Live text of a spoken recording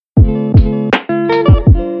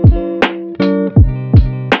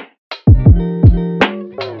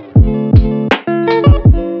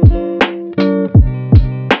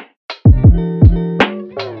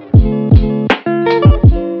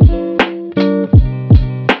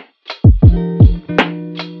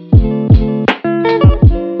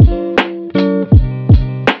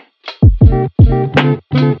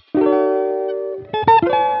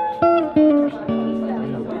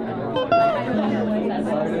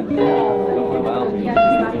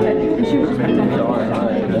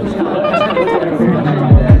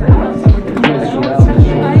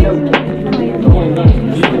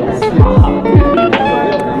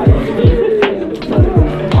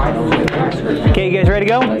Okay, you guys ready to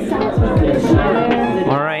go?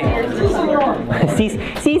 All right. Si,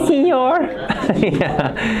 senor.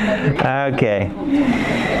 Yeah. Okay.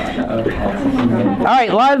 All right,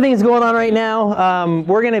 a lot of things going on right now.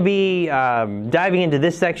 We're going to be diving into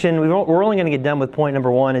this section. We're only going to get done with point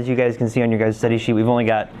number 1, as you guys can see on your guys' study sheet. We've only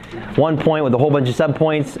got 1 point with a whole bunch of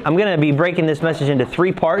subpoints. I'm going to be breaking this message into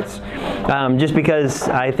 3 parts, just because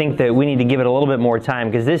I think that we need to give it a little bit more time,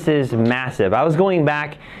 because this is massive. I was going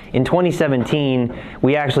back in 2017.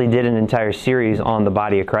 We actually did an entire series on the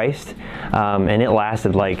body of Christ, and it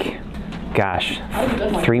lasted like, gosh,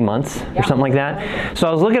 3 months or something like that. So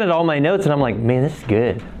I was looking at all my notes and I'm like, man, this is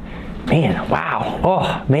good. Man, wow.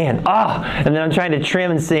 Oh, man. Oh. And then I'm trying to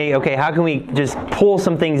trim and say, okay, how can we just pull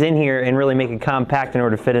some things in here and really make it compact in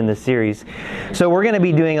order to fit in this series? So we're going to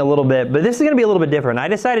be doing a little bit, but this is going to be a little bit different. I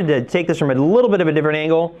decided to take this from a little bit of a different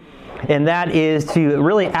angle, and that is to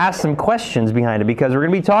really ask some questions behind it, because we're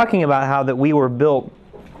going to be talking about how that we were built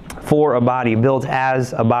for a body, built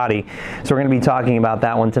as a body. So we're going to be talking about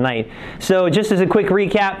that one tonight. So just as a quick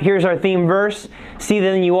recap, here's our theme verse. See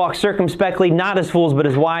then you walk circumspectly, not as fools, but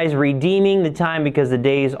as wise, redeeming the time, because the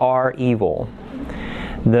days are evil.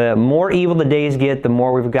 The more evil the days get, the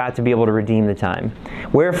more we've got to be able to redeem the time.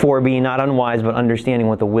 Wherefore, be not unwise, but understanding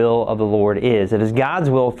what the will of the Lord is. It is God's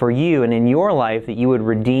will for you and in your life that you would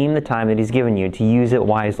redeem the time that He's given you, to use it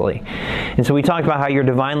wisely. And so we talked about how you're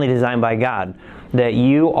divinely designed by God, that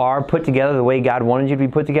you are put together the way God wanted you to be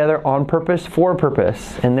put together, on purpose, for a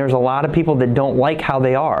purpose. And there's a lot of people that don't like how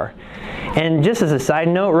they are. And just as a side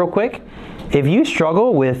note, real quick, if you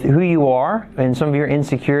struggle with who you are and some of your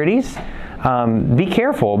insecurities, be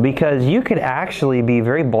careful, because you could actually be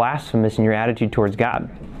very blasphemous in your attitude towards God.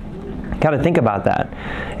 Got to think about that.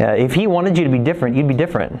 If He wanted you to be different, you'd be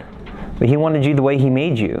different. But He wanted you the way He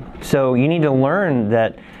made you. So you need to learn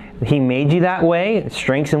that He made you that way,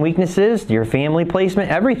 strengths and weaknesses, your family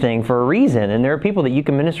placement, everything for a reason. And there are people that you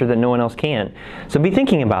can minister that no one else can. So be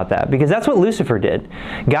thinking about that, because that's what Lucifer did.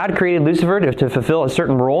 God created Lucifer to fulfill a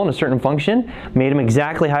certain role and a certain function, made him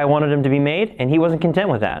exactly how He wanted him to be made, and he wasn't content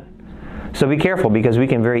with that. So be careful, because we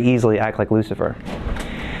can very easily act like Lucifer.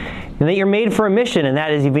 And that you're made for a mission, and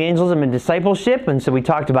that is evangelism and discipleship. And so we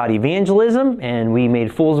talked about evangelism, and we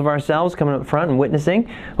made fools of ourselves coming up front and witnessing.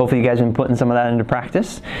 Hopefully you guys have been putting some of that into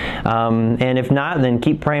practice. And if not, then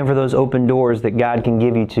keep praying for those open doors that God can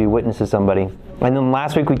give you to witness to somebody. And then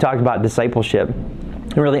last week we talked about discipleship.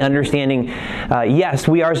 Really understanding, yes,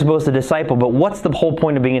 we are supposed to disciple, but what's the whole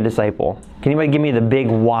point of being a disciple? Can anybody give me the big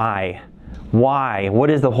why? Why? What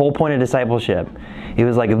is the whole point of discipleship? It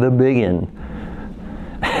was like the biggin.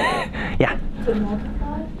 Yeah. To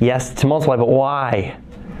multiply? Yes, to multiply, but why?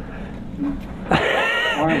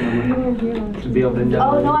 To be able to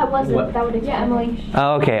know. Oh, no, I wasn't. That would explain Emily.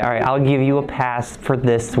 Oh, okay, all right. I'll give you a pass for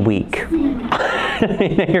this week.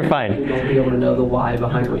 You're fine. You don't be able to know the why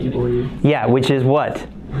behind what you believe. Yeah, which is what?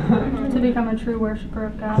 To become a true worshiper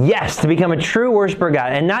of God. Yes, to become a true worshiper of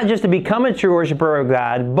God. And not just to become a true worshiper of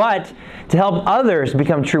God, but to help others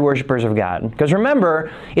become true worshipers of God. Because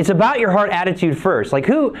remember, it's about your heart attitude first. Like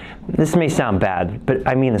this may sound bad, but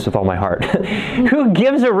I mean this with all my heart. Who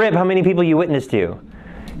gives a rip how many people you witness to?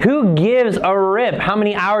 Who gives a rip how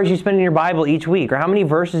many hours you spend in your Bible each week, or how many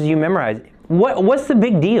verses you memorize? What's the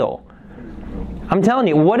big deal? I'm telling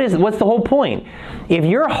you, what's the whole point? If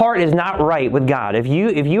your heart is not right with God, if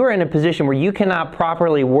you are in a position where you cannot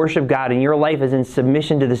properly worship God and your life is in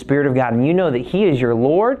submission to the Spirit of God, and you know that He is your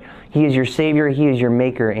Lord, He is your Savior, He is your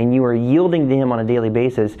Maker, and you are yielding to Him on a daily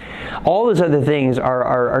basis, all those other things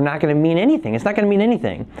are not going to mean anything. It's not going to mean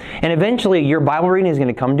anything. And eventually your Bible reading is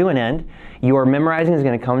going to come to an end. Your memorizing is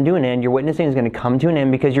going to come to an end. Your witnessing is going to come to an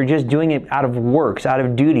end, because you're just doing it out of works, out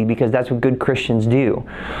of duty, because that's what good Christians do.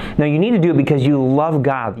 Now, you need to do it because you love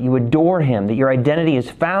God, that you adore Him, that your identity is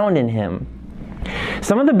found in Him.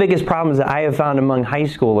 Some of the biggest problems that I have found among high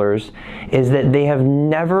schoolers is that they have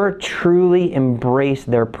never truly embraced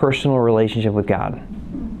their personal relationship with God.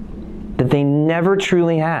 That they never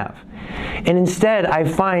truly have. And instead, I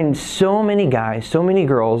find so many guys, so many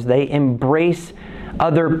girls, they embrace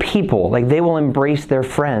other people. Like, they will embrace their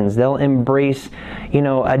friends. They'll embrace,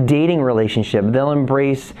 a dating relationship. They'll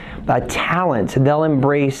embrace talent. They'll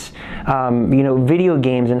embrace, video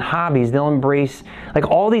games and hobbies. They'll embrace, like,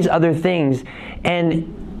 all these other things.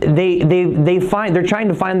 And they're trying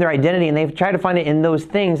to find their identity, and they try to find it in those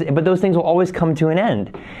things, but those things will always come to an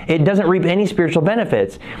end. It doesn't reap any spiritual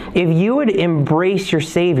benefits. If you would embrace your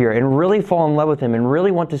Savior and really fall in love with Him and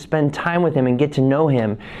really want to spend time with Him and get to know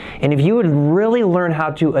Him, and if you would really learn how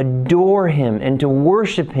to adore Him and to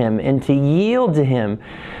worship Him and to yield to Him,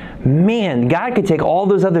 man, God could take all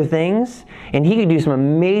those other things and He could do some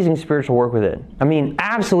amazing spiritual work with it. I mean,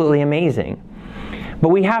 absolutely amazing. But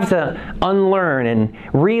we have to unlearn and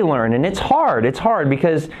relearn, and it's hard. It's hard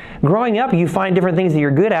because growing up, you find different things that you're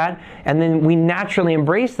good at, and then we naturally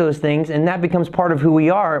embrace those things, and that becomes part of who we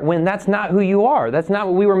are, when that's not who you are. That's not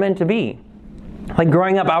what we were meant to be. Like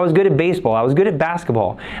growing up, I was good at baseball. I was good at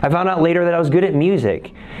basketball. I found out later that I was good at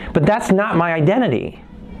music. But that's not my identity.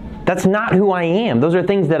 That's not who I am. Those are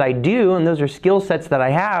things that I do, and those are skill sets that I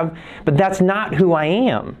have, but that's not who I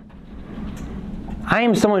am. I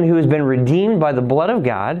am someone who has been redeemed by the blood of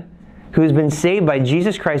God, who has been saved by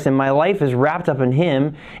Jesus Christ, and my life is wrapped up in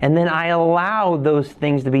Him, and then I allow those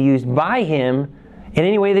things to be used by Him in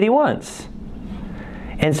any way that He wants.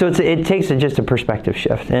 And so it takes just a perspective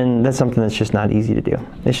shift, and that's something that's just not easy to do.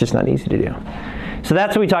 It's just not easy to do. So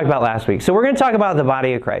that's what we talked about last week. So we're going to talk about the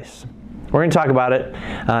body of Christ. We're going to talk about it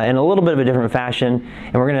in a little bit of a different fashion,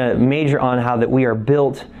 and we're going to major on how that we are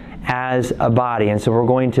built as a body. And so we're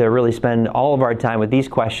going to really spend all of our time with these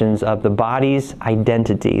questions of the body's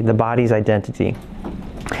identity. The body's identity.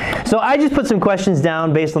 So I just put some questions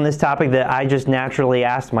down based on this topic that I just naturally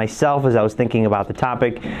asked myself as I was thinking about the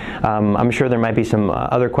topic. I'm sure there might be some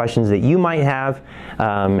other questions that you might have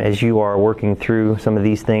as you are working through some of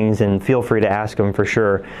these things, and feel free to ask them for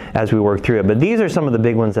sure as we work through it. But these are some of the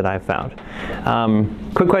big ones that I've found.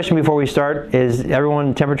 Quick question before we start. Is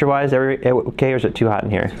everyone temperature-wise okay, or is it too hot in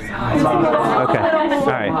here? Okay. All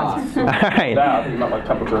right. All right. Not like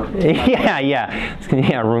temperature.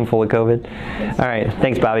 Yeah, room full of COVID. All right.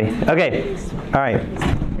 Thanks, Bobby. Okay. All right.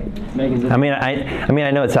 I mean,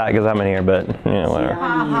 I know it's hot because I'm in here, but whatever.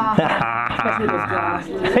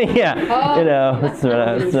 Yeah, it's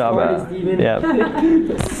not bad. Yeah.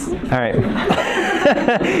 All right.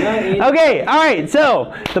 Okay. All right.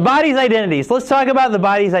 So the body's identity. So let's talk about the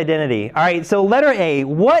body's identity. All right. So letter A.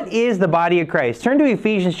 What is the body of Christ? Turn to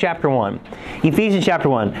Ephesians chapter 1. Ephesians chapter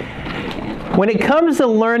 1. When it comes to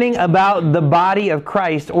learning about the body of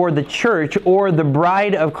Christ, or the church, or the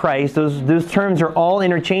bride of Christ, those terms are all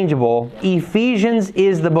interchangeable. Ephesians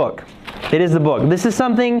is the book. It is the book. This is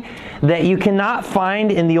something that you cannot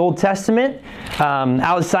find in the Old Testament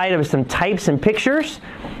outside of some types and pictures.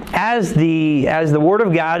 As the Word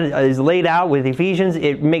of God is laid out with Ephesians,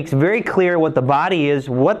 it makes very clear what the body is,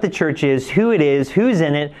 what the church is, who it is, who's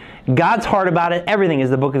in it, God's heart about it. Everything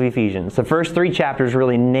is the book of Ephesians. The first 3 chapters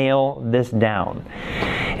really nail this down.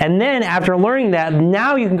 And then after learning that,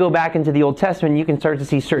 now you can go back into the Old Testament and you can start to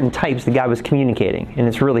see certain types that God was communicating. And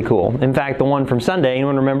it's really cool. In fact, the one from Sunday,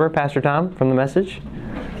 anyone remember, Pastor Tom, from the message?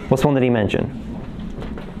 What's the one that he mentioned?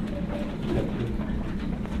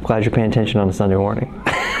 Glad you're paying attention on a Sunday morning.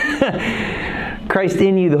 Christ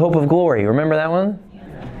in you, the hope of glory. Remember that one?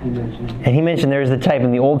 And he mentioned there's the type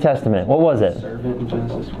in the Old Testament. What was it? Servant in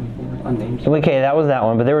Genesis 24. Unnamed. Okay, that was that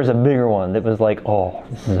one, but there was a bigger one that was like, oh,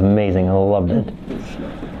 this is amazing. I loved it.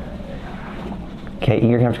 Okay,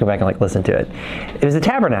 you're going to have to go back and listen to it. It was the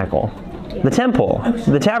tabernacle. The temple.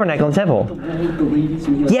 The tabernacle and temple.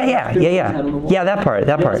 Yeah, that part.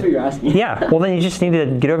 That's what you're asking. Yeah, well then you just need to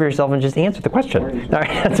get over yourself and just answer the question. All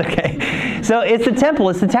right, that's okay. So it's the temple,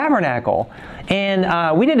 it's the tabernacle.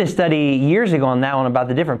 And we did a study years ago on that one about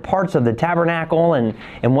the different parts of the tabernacle and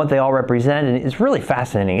what they all represent, and it's really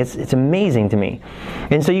fascinating. It's amazing to me.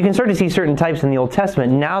 And so you can start to see certain types in the Old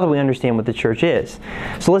Testament now that we understand what the church is.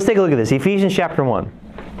 So let's take a look at this. Ephesians chapter 1.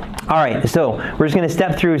 All right, so we're just going to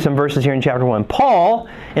step through some verses here in chapter 1. Paul,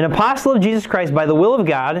 an apostle of Jesus Christ by the will of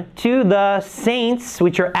God, to the saints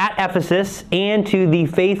which are at Ephesus, and to the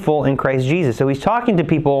faithful in Christ Jesus. So he's talking to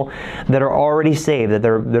people that are already saved, that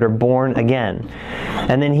are born again.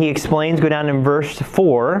 And then he explains, go down in verse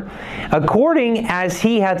 4, according as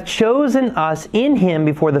he hath chosen us in him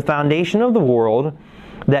before the foundation of the world,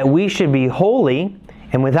 that we should be holy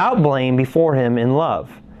and without blame before him in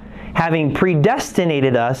love, having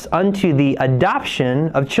predestinated us unto the adoption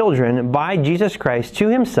of children by Jesus Christ to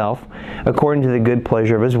himself, according to the good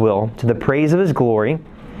pleasure of his will, to the praise of his glory,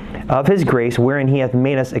 of his grace, wherein he hath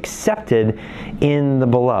made us accepted in the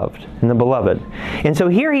beloved. And so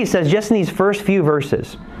here he says, just in these first few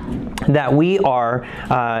verses, that we are,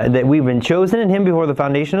 that we've been chosen in him before the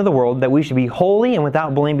foundation of the world, that we should be holy and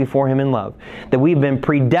without blame before him in love, that we've been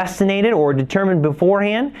predestinated or determined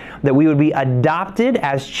beforehand, that we would be adopted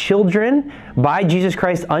as children by Jesus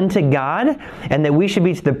Christ unto God, and that we should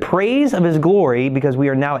be to the praise of his glory because we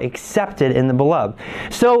are now accepted in the beloved.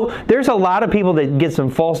 So there's a lot of people that get some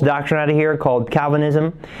false doctrine out of here called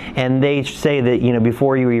Calvinism, and they say that,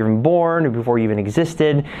 before you were even born or before you even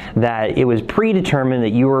existed, that it was predetermined that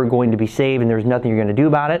you were going to be saved and there's nothing you're going to do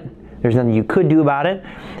about it. There's nothing you could do about it.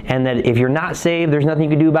 And that if you're not saved, there's nothing you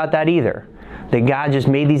can do about that either. That God just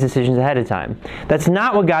made these decisions ahead of time. That's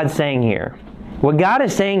not what God's saying here. What God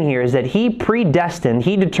is saying here is that he predestined,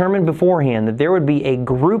 he determined beforehand that there would be a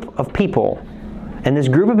group of people. And this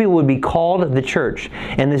group of people would be called the church.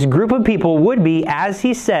 And this group of people would be, as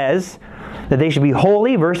he says, that they should be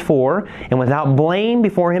holy, verse 4, and without blame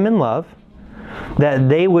before him in love. That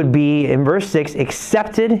they would be, in verse 6,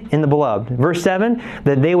 accepted in the beloved. Verse 7,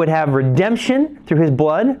 that they would have redemption through his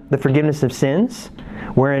blood, the forgiveness of sins.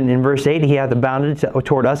 Wherein in verse 8, he hath abounded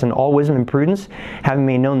toward us in all wisdom and prudence, having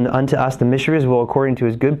made known unto us the mystery of his will according to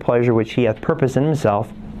his good pleasure, which he hath purposed in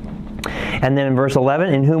himself. And then in verse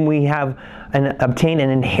 11, in whom we have obtained an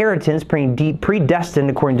inheritance predestined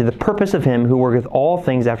according to the purpose of him who worketh all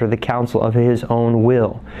things after the counsel of his own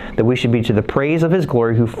will, that we should be to the praise of his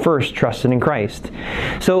glory who first trusted in Christ.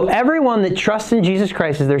 So everyone that trusts in Jesus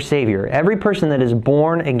Christ as their Savior, every person that is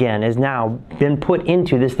born again has now been put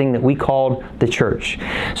into this thing that we called the church.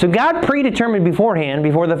 So God predetermined beforehand,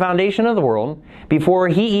 before the foundation of the world, before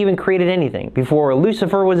he even created anything, before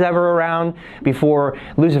Lucifer was ever around, before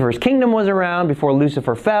Lucifer's kingdom was around, before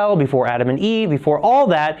Lucifer fell, before Adam and Eve, before all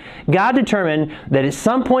that, God determined that at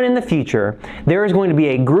some point in the future, there is going to be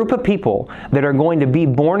a group of people that are going to be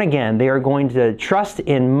born again. They are going to trust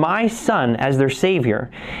in my Son as their Savior,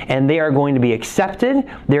 and they are going to be accepted.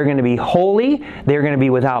 They're going to be holy. They're going to be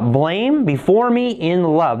without blame before me in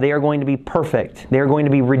love. They are going to be perfect. They're going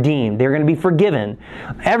to be redeemed. They're going to be forgiven.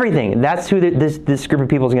 Everything. That's who this group of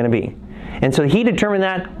people is going to be. And so he determined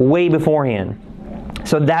that way beforehand.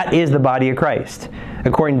 So that is the body of Christ,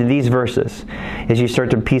 according to these verses, as you start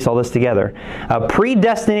to piece all this together. A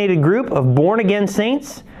predestinated group of born-again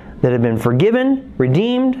saints that have been forgiven,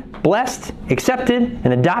 redeemed, blessed, accepted,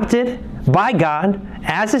 and adopted by God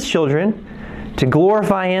as his children to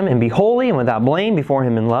glorify him and be holy and without blame before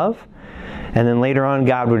him in love. And then later on,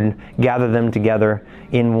 God would gather them together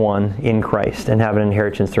in one, in Christ, and have an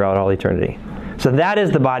inheritance throughout all eternity. So that is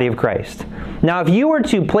the body of Christ. Now, if you were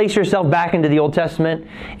to place yourself back into the Old Testament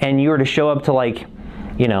and you were to show up to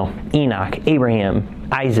Enoch, Abraham,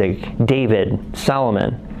 Isaac, David,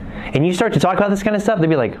 Solomon, and you start to talk about this kind of stuff, they'd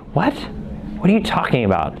be like, what? What are you talking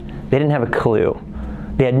about? They didn't have a clue.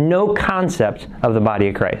 They had no concept of the body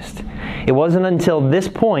of Christ. It wasn't until this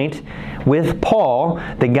point with Paul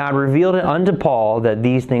that God revealed it unto Paul that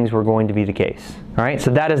these things were going to be the case. All right, so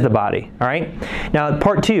that is the body. All right, now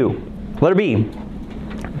part 2. Letter B.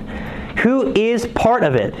 Who is part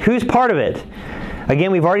of it? Who's part of it?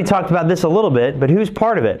 Again, we've already talked about this a little bit, but who's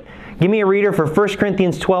part of it? Give me a reader for 1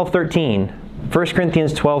 Corinthians 12:13. 1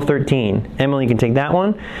 Corinthians 12:13. Emily, you can take that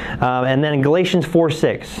one. And then Galatians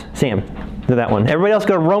 4:6. Sam, do that one. Everybody else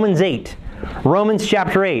go to Romans 8. Romans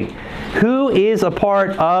chapter 8. Who is a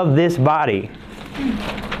part of this body?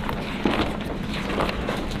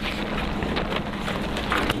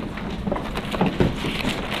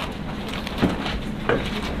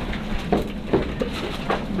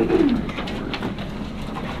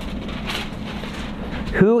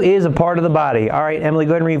 Who is a part of the body? All right, Emily,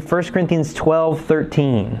 go ahead and read 1 Corinthians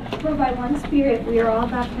 12:13. For by one Spirit we are all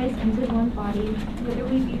baptized into one body, whether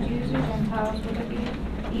we be Jews or Gentiles, whether we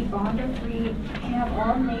be bond or free, and have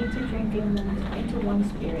all made to drink into one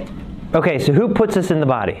Spirit. Okay, so who puts us in the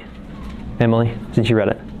body? Emily, since you read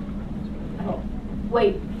it. Oh,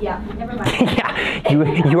 wait, yeah, never mind.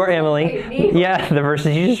 Yeah, you are Emily. Wait, yeah, the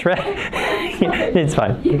verses you just read. It's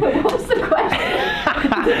fine. Yeah, what was the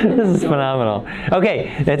question? This is phenomenal.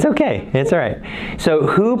 Okay, it's okay. It's all right. So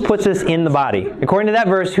who puts us in the body? According to that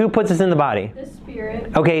verse, who puts us in the body? The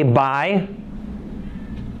Spirit. Okay, by?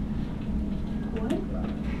 What?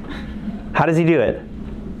 How does he do it?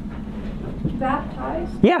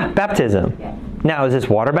 Baptized? Yeah, baptism. Yeah. Now, is this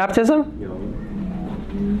water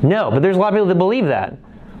baptism? No, but there's a lot of people that believe that.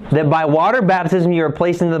 That by water baptism you are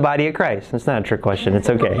placed into the body of Christ. It's not a trick question. It's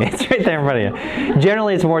okay. It's right there in front of you.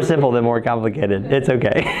 Generally, it's more simple than more complicated. It's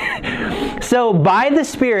okay. So by the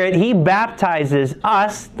Spirit, he baptizes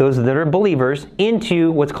us, those that are believers,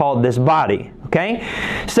 into what's called this body. Okay?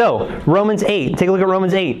 So, Romans 8. Take a look at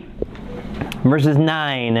Romans 8. Verses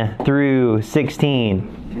 9 through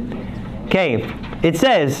 16. Okay, it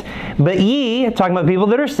says, "But ye," talking about people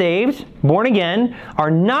that are saved, born again, "are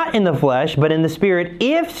not in the flesh, but in the Spirit,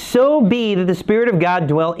 if so be that the Spirit of God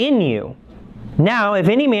dwell in you. Now, if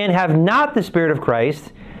any man have not the Spirit of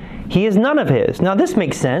Christ, he is none of his." Now, this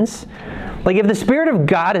makes sense. Like, if the Spirit of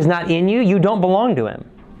God is not in you, you don't belong to Him.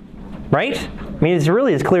 Right? I mean, it's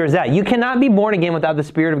really as clear as that. You cannot be born again without the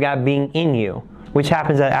Spirit of God being in you, which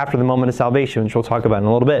happens after the moment of salvation, which we'll talk about in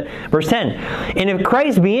a little bit. Verse 10, "And if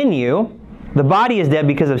Christ be in you, the body is dead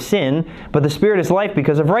because of sin, but the Spirit is life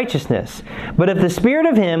because of righteousness. But if the Spirit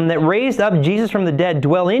of Him that raised up Jesus from the dead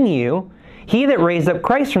dwell in you, He that raised up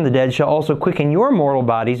Christ from the dead shall also quicken your mortal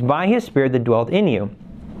bodies by His Spirit that dwelt in you.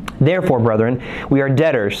 Therefore, brethren, we are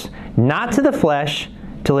debtors, not to the flesh,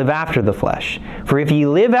 to live after the flesh. For if ye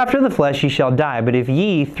live after the flesh, ye shall die. But if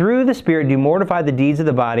ye through the Spirit do mortify the deeds of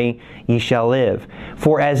the body, ye shall live.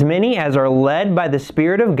 For as many as are led by the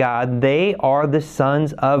Spirit of God, they are the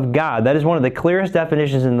sons of God." That is one of the clearest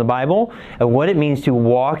definitions in the Bible of what it means to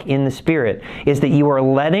walk in the Spirit, is that you are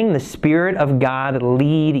letting the Spirit of God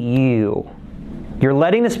lead you. You're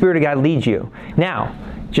letting the Spirit of God lead you. Now,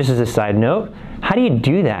 just as a side note, how do you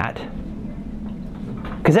do that?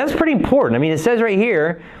 Because that's pretty important. I mean, it says right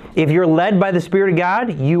here, if you're led by the Spirit of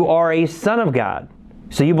God, you are a son of God.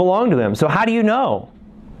 So you belong to Him. So how do you know?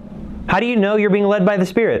 How do you know you're being led by the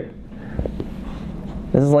Spirit?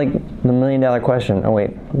 This is like the $1 million question. Oh,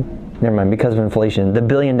 wait. Never mind. Because of inflation. The $1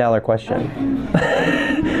 billion question.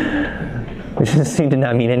 Which doesn't seem to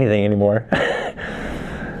not mean anything anymore.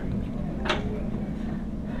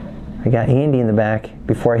 I got Andy in the back.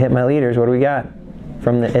 Before I hit my leaders, what do we got?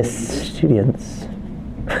 From the students.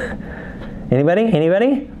 Anybody?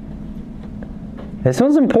 Anybody? This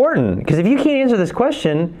one's important, because if you can't answer this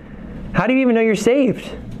question, how do you even know you're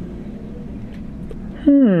saved?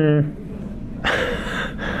 Can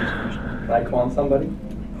I call on somebody?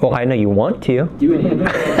 Well, I know you want to. Do it.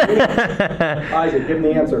 Isaac, give him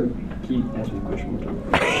the answer. Keep asking the question more time.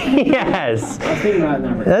 Yes. I was thinking about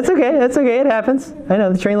that. That's okay. That's okay. It happens. I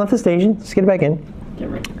know. The train left the station. Just get it back in. Get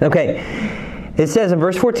ready. Okay. It says in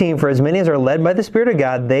verse 14, "For as many as are led by the Spirit of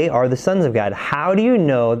God, they are the sons of God." How do you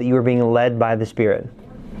know that you are being led by the Spirit?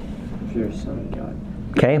 If you're a son of God.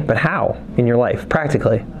 Okay, but how in your life,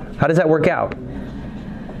 practically? How does that work out?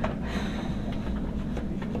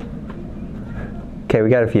 Okay, we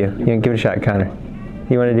got a few. You can give it a shot, Connor.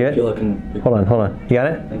 You want to do it? Feel like Hold on. You got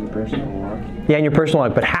it? Like a personal walk. Yeah, in your personal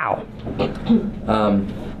life, but how?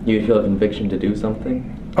 You feel a conviction to do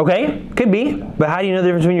something. Okay, could be. But how do you know the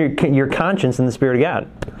difference between your conscience and the Spirit of God?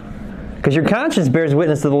 Because your conscience bears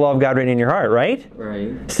witness to the law of God written in your heart, right?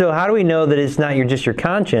 Right. So how do we know that it's not just your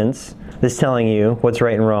conscience that's telling you what's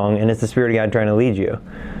right and wrong, and it's the Spirit of God trying to lead you?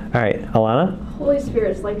 All right, Alana? Holy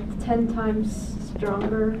Spirit's like 10 times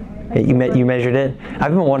stronger. You measured it?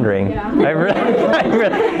 I've been wondering. Yeah.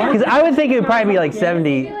 Because I would think it would probably be like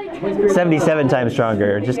 77 times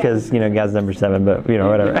stronger, just because, God's number 7, but,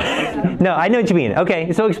 whatever. No, I know what you mean.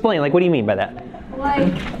 Okay, so explain, what do you mean by that?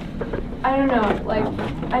 Like, I don't know,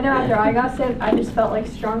 I know after I got saved, I just felt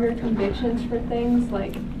stronger convictions for things,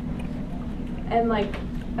 and a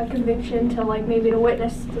conviction to maybe to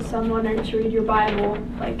witness to someone or to read your Bible,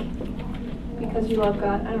 because you love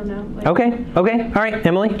God. I don't know. Okay. All right,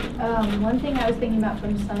 Emily? One thing I was thinking about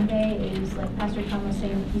from Sunday is Pastor Tom was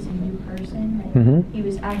saying that he's a new person. He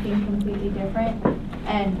was acting completely different.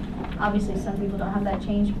 And obviously some people don't have that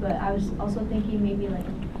change, but I was also thinking maybe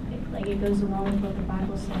it goes along with what the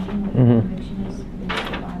Bible's saying, what conviction is in the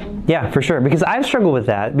Bible. Yeah, for sure. Because I've struggled with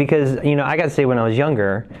that because, I got to say when I was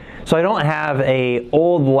younger, so I don't have a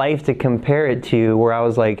old life to compare it to where I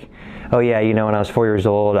was like, oh yeah, when I was 4 years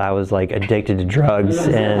old, I was addicted to drugs,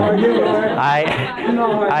 and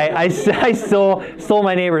I stole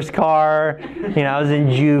my neighbor's car. I was in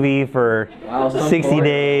juvie for 60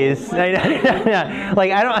 days. I don't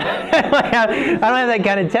have that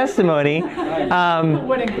kind of testimony.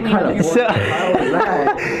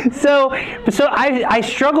 So I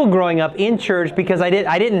struggled growing up in church because I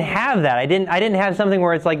didn't have that. I didn't have something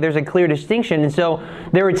where it's there's a clear distinction, and so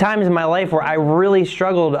there were times in my life where I really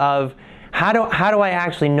struggled of how do I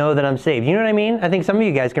actually know that I'm saved? You know what I mean? I think some of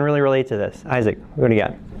you guys can really relate to this. Isaac, what do you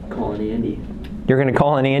got? Call on Andy. You're going to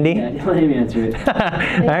call on Andy? Yeah, let him answer it. All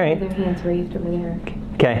right. Their hands raised over there.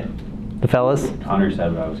 Okay. The fellas? Connor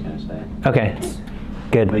said what I was going to say. Okay.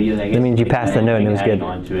 Good. But yeah, I guess, that means you passed the note and it was good. Adding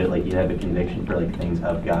on to it, you have a conviction for things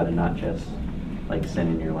of God and not just sin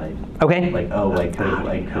in your life. Okay.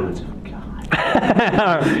 Codes of God.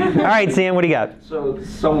 All right, Sam, what do you got? So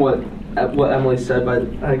somewhat at what Emily said, but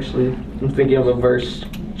actually I'm thinking of a verse.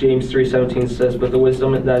 James 3:17 says, "But the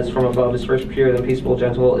wisdom that is from above is first pure, then peaceable,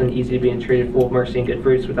 gentle, and easy to be entreated, full of mercy and good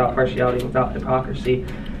fruits, without partiality, without hypocrisy."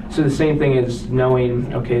 So the same thing is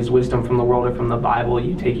knowing, okay, is wisdom from the world or from the Bible?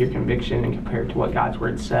 You take your conviction and compare it to what God's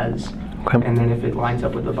Word says. Okay. And then if it lines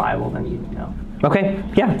up with the Bible, then you know. Okay,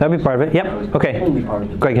 yeah, that'd be part of it. Yep. Okay.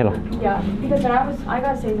 Greg Hittle. Yeah, because when I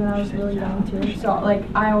got saved when I was really young too. So like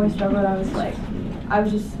I always struggled. I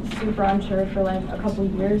was just super unsure for like a couple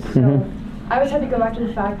of years. So I always had to go back to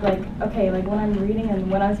the fact like, okay, like when I'm reading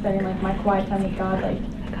and when I'm spending like my quiet time with God, like,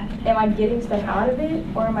 am I getting stuff out of it,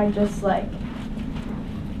 or am I just like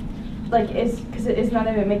is none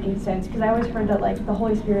of it making sense? Because I always heard that like the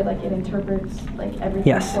Holy Spirit, like it interprets like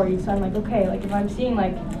everything for you. So I'm like, okay, like if I'm seeing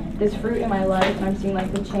like this fruit in my life and I'm seeing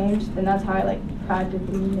like the change, then that's how I like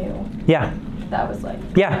practically knew. Yeah. That was like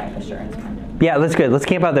Yeah. my assurance kind of. Yeah, that's good. Let's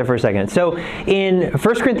camp out there for a second. So in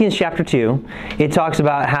 1 Corinthians chapter 2, it talks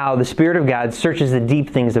about how the Spirit of God searches the deep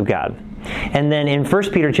things of God. And then in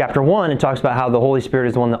 1 Peter chapter 1, it talks about how the Holy Spirit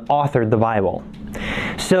is the one that authored the Bible.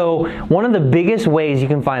 So one of the biggest ways you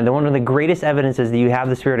can find, one of the greatest evidences that you have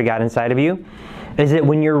the Spirit of God inside of you, is that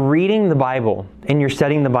when you're reading the Bible and you're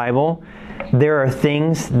studying the Bible, there are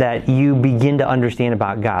things that you begin to understand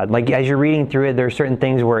about God. Like as you're reading through it, there are certain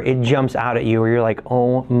things where it jumps out at you where you're like,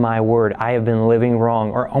 oh my word, I have been living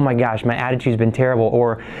wrong. Or, oh my gosh, my attitude's been terrible.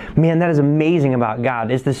 Or, man, that is amazing about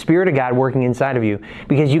God. It's the Spirit of God working inside of you,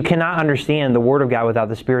 because you cannot understand the Word of God without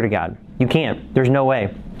the Spirit of God. You can't. There's no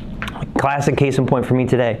way. Classic case in point for me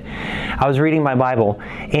today. I was reading my Bible,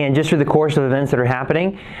 and just through the course of events that are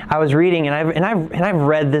happening, I was reading, and I've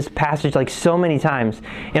read this passage like so many times,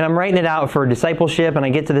 and I'm writing it out for discipleship, and I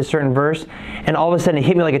get to this certain verse, and all of a sudden it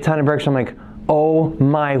hit me like a ton of bricks. I'm like, oh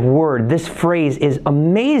my word, this phrase is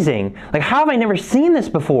amazing. Like, how have I never seen this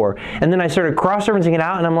before? And then I started cross-referencing it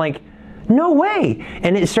out, and I'm like, no way.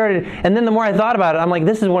 And it started, and then the more I thought about it, I'm like,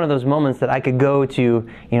 this is one of those moments that I could go to,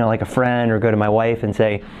 like a friend or go to my wife and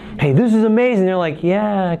say, hey, this is amazing. They're like,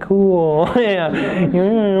 yeah, cool. Yeah,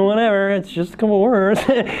 whatever. It's just a couple words.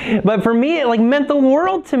 But for me, it like meant the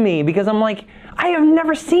world to me, because I'm like, I have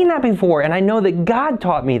never seen that before. And I know that God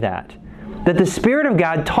taught me that. That the Spirit of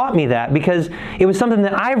God taught me that, because it was something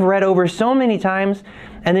that I've read over so many times,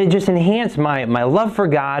 and it just enhanced my love for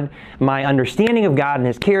God, my understanding of God and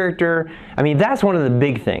His character. I mean, that's one of the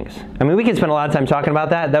big things. I mean, we could spend a lot of time talking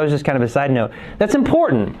about that. That was just kind of a side note. That's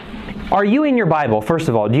important. Are you in your Bible, first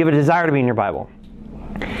of all? Do you have a desire to be in your Bible?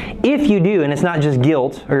 If you do, and it's not just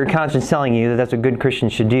guilt or your conscience telling you that that's what good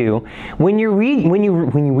Christians should do, when you read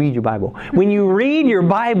your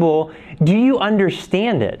Bible, do you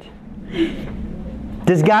understand it?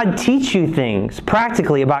 Does God teach you things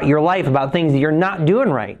practically about your life, about things that you're not doing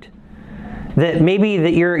right? That maybe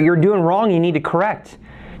that you're doing wrong, you need to correct?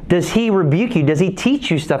 Does He rebuke you? Does He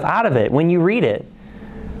teach you stuff out of it when you read it?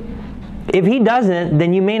 If He doesn't,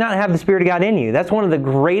 then you may not have the Spirit of God in you. That's one of the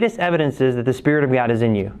greatest evidences that the Spirit of God is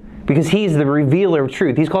in you, because He's the revealer of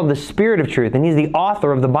truth. He's called the Spirit of truth, and He's the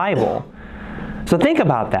author of the Bible. So think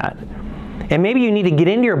about that. And maybe you need to get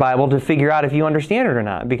into your Bible to figure out if you understand it or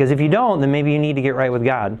not. Because if you don't, then maybe you need to get right with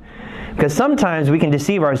God. Because sometimes we can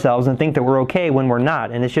deceive ourselves and think that we're okay when we're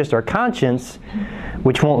not. And it's just our conscience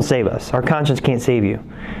which won't save us. Our conscience can't save you.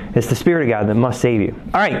 It's the Spirit of God that must save you.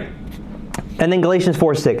 All right. And then Galatians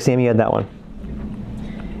 4:6. Sam, you had that one.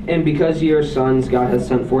 And because ye are sons, God has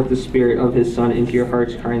sent forth the Spirit of His Son into your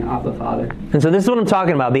hearts, crying, Abba, Father. And so this is what I'm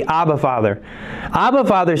talking about, the Abba Father. Abba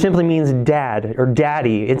Father simply means dad or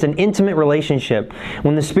daddy. It's an intimate relationship.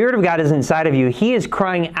 When the Spirit of God is inside of you, He is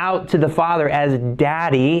crying out to the Father as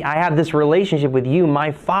daddy. I have this relationship with you,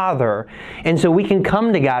 my Father. And so we can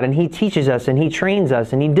come to God, and He teaches us, and He trains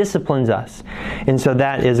us, and He disciplines us. And so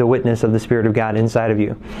that is a witness of the Spirit of God inside of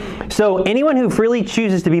you. So anyone who freely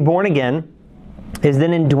chooses to be born again is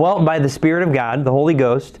then indwelt by the Spirit of God, the Holy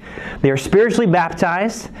Ghost. They are spiritually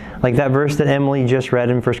baptized, like that verse that Emily just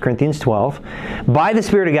read in 1 Corinthians 12, by the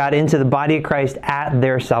Spirit of God into the body of Christ at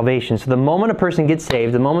their salvation. So the moment a person gets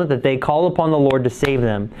saved, the moment that they call upon the Lord to save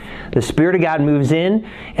them, the Spirit of God moves in,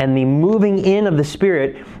 and the moving in of the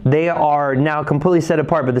Spirit, they are now completely set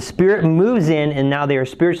apart. But the Spirit moves in, and now they are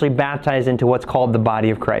spiritually baptized into what's called the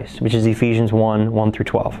body of Christ, which is Ephesians 1 through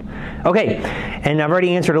 12. Okay, and I've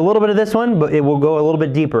already answered a little bit of this one, but it will go a little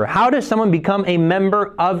bit deeper. How does someone become a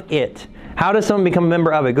member of it? How does someone become a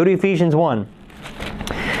member of it? Go to Ephesians 1.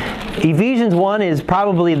 Ephesians 1 is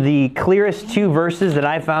probably the clearest two verses that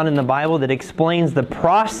I found in the Bible that explains the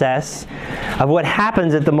process of what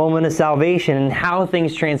happens at the moment of salvation and how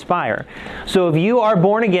things transpire. So if you are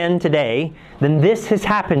born again today, then this has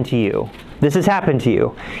happened to you. This has happened to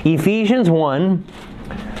you. Ephesians 1,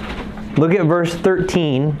 look at verse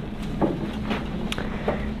 13.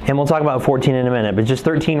 And we'll talk about 14 in a minute, but just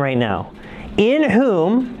 13 right now. In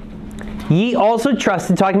whom ye also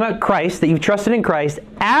trusted, talking about Christ, that you've trusted in Christ,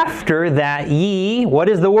 after that ye, what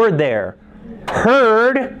is the word there?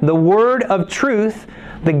 Heard the word of truth,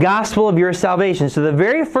 the gospel of your salvation. So the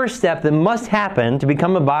very first step that must happen to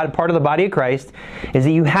become part of the body of Christ is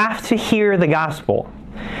that you have to hear the gospel.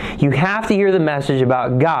 You have to hear the message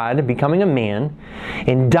about God becoming a man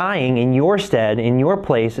and dying in your stead, in your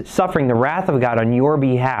place, suffering the wrath of God on your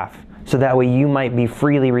behalf, so that way you might be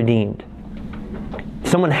freely redeemed.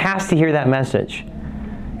 Someone has to hear that message.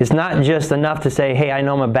 It's not just enough to say, hey, I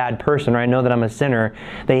know I'm a bad person, or I know that I'm a sinner.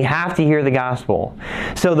 They have to hear the gospel.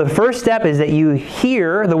 So the first step is that you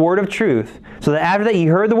hear the word of truth. So that after that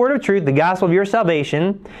you heard the word of truth, the gospel of your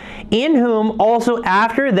salvation, in whom also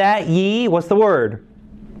after that ye, what's the word?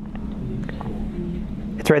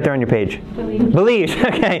 It's right there on your page. Believe. Believed.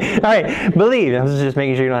 Okay. All right. Believed. I was just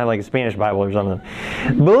making sure you don't have like a Spanish Bible or something.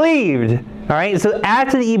 Believed. All right. So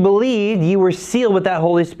after that you believed, you were sealed with that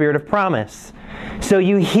Holy Spirit of promise. So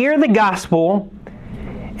you hear the gospel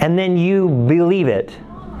and then you believe it.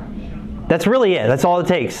 That's really it. That's all it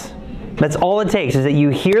takes. That's all it takes, is that you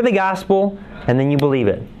hear the gospel and then you believe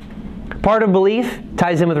it. Part of belief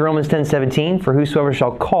ties in with Romans 10:17, for whosoever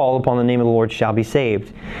shall call upon the name of the Lord shall be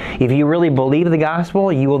saved. If you really believe the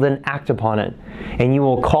gospel, you will then act upon it, and you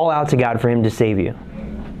will call out to God for Him to save you.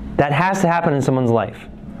 That has to happen in someone's life,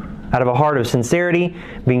 out of a heart of sincerity,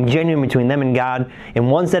 being genuine between them and God.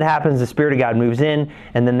 And once that happens, the Spirit of God moves in,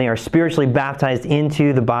 and then they are spiritually baptized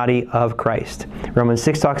into the body of Christ. Romans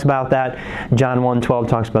 6 talks about that. John 1:12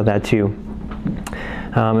 talks about that too.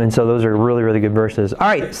 And so those are really, really good verses. All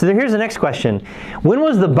right, so here's the next question. When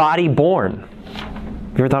was the body born?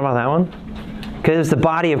 You ever thought about that one? Because it's the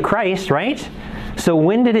body of Christ, right? So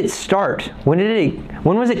when did it start? When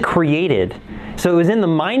was it created? So it was in the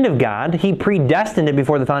mind of God. He predestined it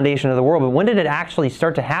before the foundation of the world. But when did it actually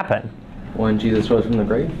start to happen? When Jesus rose from the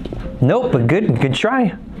grave? Nope, but good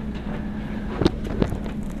try.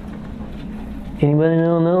 Anybody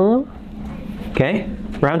know? Okay,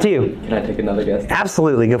 round 2. Can I take another guess?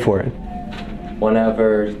 Absolutely, go for it.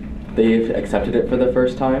 Whenever they've accepted it for the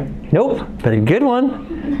first time? Nope, but a good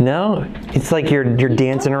one. No, it's like you're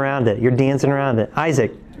dancing around it. You're dancing around it.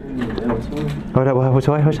 Isaac. What's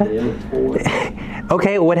that?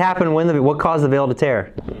 Okay, what happened what caused the veil to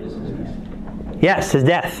tear? Yes, his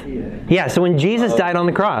death. Yeah, so when Jesus died on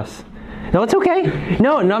the cross. No, it's okay.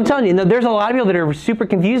 No, I'm telling you, there's a lot of people that are super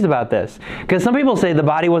confused about this. Because some people say the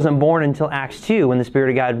body wasn't born until Acts 2, when the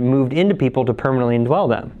Spirit of God moved into people to permanently indwell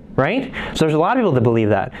them. Right? So there's a lot of people that believe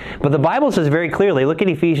that. But the Bible says very clearly, look at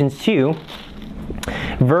Ephesians 2,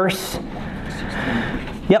 verse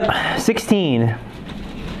 16.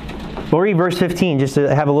 We'll read verse 15 just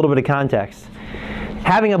to have a little bit of context.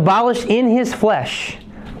 Having abolished in His flesh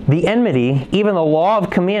the enmity, even the law of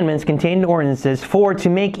commandments contained in ordinances, for to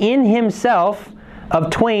make in Himself of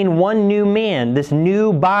twain one new man, this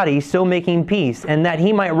new body, so making peace, and that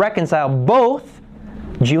He might reconcile both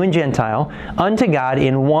Jew and Gentile unto God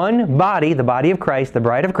in one body, the body of Christ, the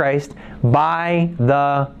bride of Christ, by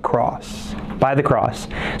the cross. By the cross.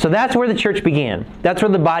 So that's where the church began. That's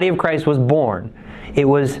where the body of Christ was born. It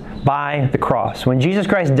was by the cross. When Jesus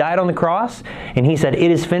Christ died on the cross, and He said, "It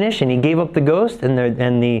is finished," and He gave up the ghost, and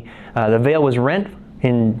the veil was rent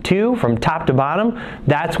in two from top to bottom,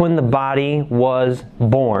 that's when the body was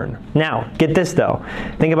born. Now, get this though.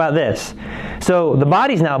 Think about this. So the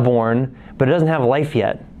body's now born, but it doesn't have life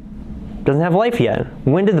yet. It doesn't have life yet.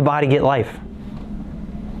 When did the body get life?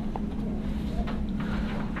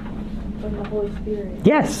 When the Holy Spirit.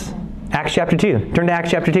 Yes. Acts chapter 2. Turn to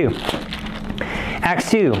Acts chapter 2.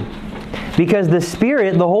 Acts 2. Because the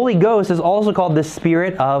Spirit, the Holy Ghost, is also called the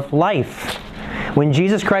Spirit of life. When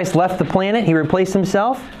Jesus Christ left the planet, He replaced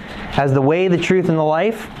Himself as the way, the truth, and the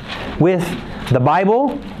life with the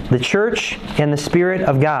Bible, the church, and the Spirit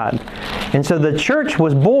of God. And so the church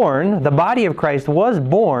was born, the body of Christ was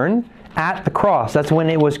born at the cross. That's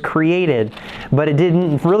when it was created. But it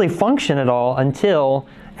didn't really function at all until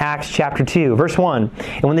Acts chapter 2, verse 1.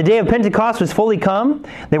 And when the day of Pentecost was fully come,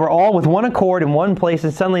 they were all with one accord in one place,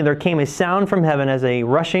 and suddenly there came a sound from heaven as a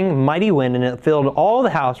rushing mighty wind, and it filled all the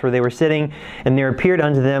house where they were sitting. And there appeared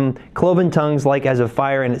unto them cloven tongues like as of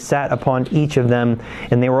fire, and it sat upon each of them.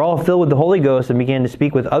 And they were all filled with the Holy Ghost and began to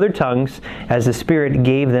speak with other tongues as the Spirit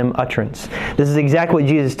gave them utterance. This is exactly what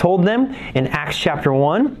Jesus told them in Acts chapter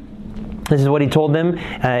 1. This is what he told them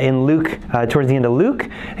in Luke, towards the end of Luke.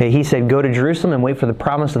 He said, go to Jerusalem and wait for the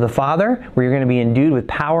promise of the Father, where you're going to be endued with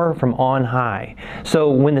power from on high. So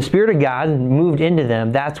when the Spirit of God moved into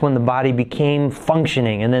them, that's when the body became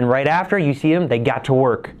functioning. And then right after, you see them, they got to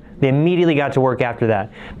work. They immediately got to work after that.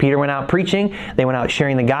 Peter went out preaching. They went out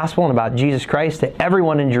sharing the gospel and about Jesus Christ to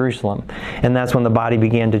everyone in Jerusalem. And that's when the body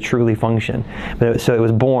began to truly function. So it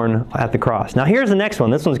was born at the cross. Now here's the next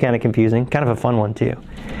one. This one's kind of confusing. Kind of a fun one too.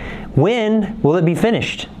 When will it be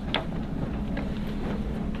finished?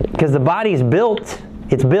 Because the body is built.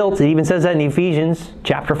 It's built. It even says that in Ephesians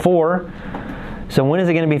chapter 4. So when is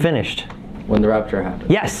it going to be finished? When the rapture happens.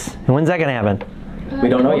 Yes. And when's that going to happen? We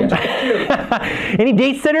don't know yet. Any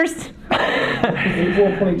date setters?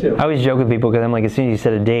 April 22. I always joke with people because I'm like, as soon as you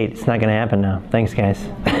set a date, it's not going to happen now. Thanks, guys.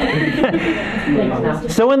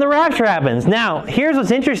 So when the rapture happens. Now, here's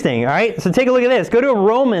what's interesting, all right? So take a look at this. Go to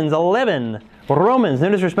Romans 11. Romans.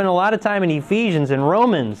 Notice we're spending a lot of time in Ephesians and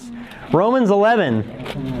Romans. Romans 11.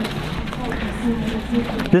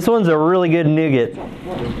 This one's a really good nougat.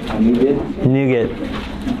 Nougat.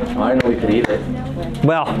 I didn't know we could eat it.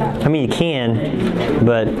 Well, I mean, you can,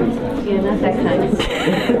 but... Yeah, not that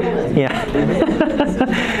kind. Yeah.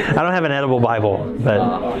 I don't have an edible Bible, but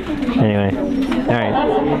anyway.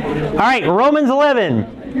 All right, Romans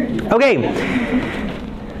 11. Okay,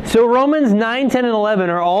 so Romans 9, 10, and 11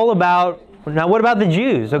 are all about... Now, what about the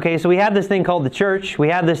Jews? Okay, so we have this thing called the church. We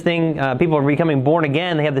have this thing, people are becoming born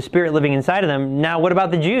again. They have the Spirit living inside of them. Now, what about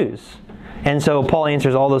the Jews? And so Paul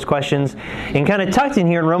answers all those questions. And kind of tucked in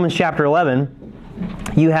here in Romans chapter 11,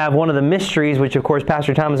 you have one of the mysteries, which of course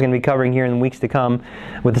Pastor Tom is going to be covering here in the weeks to come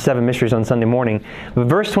with the 7 mysteries on Sunday morning. But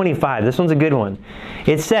verse 25, this one's a good one.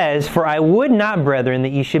 It says, for I would not, brethren, that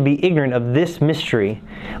ye should be ignorant of this mystery,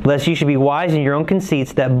 lest ye should be wise in your own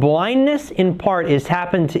conceits, that blindness in part is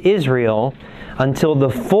happened to Israel, until the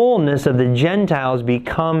fullness of the Gentiles be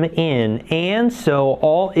come in, and so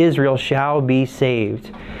all Israel shall be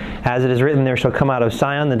saved. As it is written, there shall come out of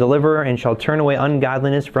Sion the deliverer, and shall turn away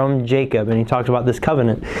ungodliness from Jacob. And he talks about this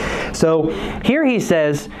covenant. So here he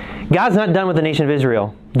says, God's not done with the nation of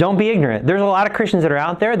Israel. Don't be ignorant. There's a lot of Christians that are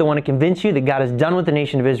out there that want to convince you that God is done with the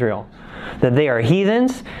nation of Israel. That they are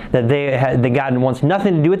heathens, that God wants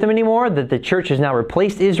nothing to do with them anymore, that the church has now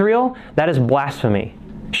replaced Israel. That is blasphemy.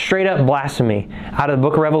 Straight up blasphemy out of the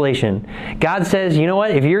book of Revelation. God says, you know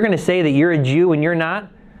what? If you're going to say that you're a Jew and you're not,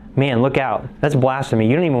 man, look out. That's blasphemy.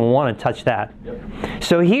 You don't even want to touch that. Yep.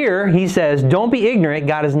 So here he says, don't be ignorant.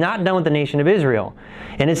 God is not done with the nation of Israel.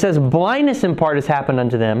 And it says, blindness in part has happened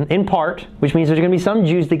unto them, in part, which means there's going to be some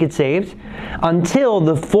Jews that get saved, until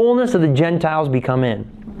the fullness of the Gentiles be come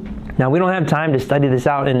in. Now, we don't have time to study this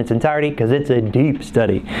out in its entirety because it's a deep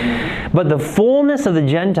study. But the fullness of the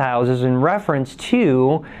Gentiles is in reference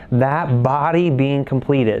to that body being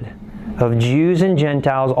completed. Of Jews and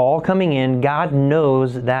Gentiles all coming in. God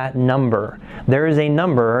knows that number. There is a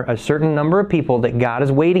number, a certain number of people that God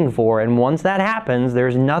is waiting for. And once that happens,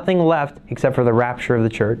 there's nothing left except for the rapture of the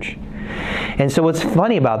church. And so what's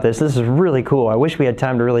funny about this is really cool. I wish we had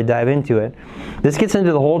time to really dive into it. This gets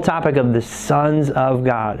into the whole topic of the sons of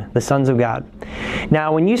God. The sons of God.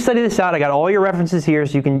 Now, when you study this out, I got all your references here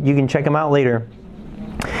so you can check them out later.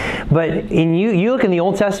 But you look in the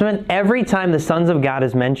Old Testament, every time the sons of God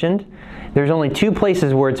is mentioned, there's only 2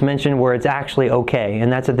 places where it's mentioned where it's actually okay, and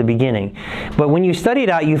that's at the beginning. But when you study it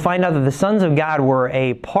out, you find out that the sons of God were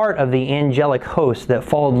a part of the angelic host that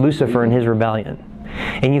followed Lucifer in his rebellion.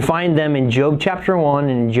 And you find them in Job chapter 1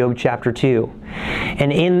 and in Job chapter 2.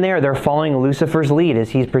 And in there, they're following Lucifer's lead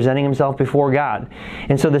as he's presenting himself before God.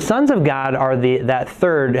 And so the sons of God are that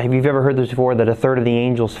third. Have you ever heard this before, that a third of the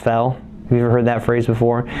angels fell? Have you ever heard that phrase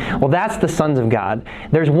before? Well, that's the sons of God.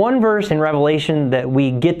 There's one verse in Revelation that we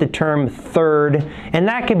get the term third, and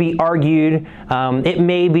that can be argued. It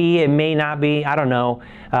may be, it may not be. I don't know.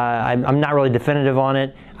 I'm not really definitive on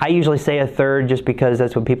it. I usually say a third just because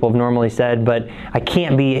that's what people have normally said, but I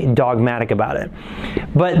can't be dogmatic about it.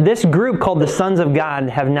 But this group called the sons of God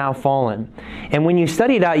have now fallen. And when you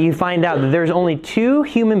study it out, you find out that there's only 2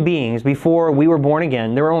 human beings before we were born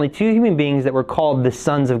again. There were only 2 human beings that were called the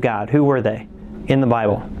sons of God. Who were they in the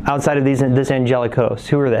Bible? Outside of this angelic host.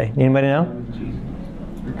 Who were they? Anybody know?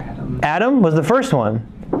 Adam was the first one.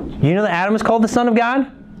 You know that Adam is called the son of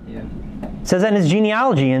God? Yeah. It says that in his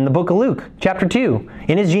genealogy in the book of Luke, chapter 2.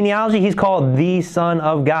 In his genealogy, he's called the Son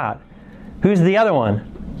of God. Who's the other one?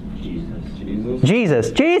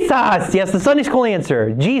 Jesus. Yes, the Sunday school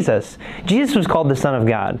answer. Jesus. Jesus was called the Son of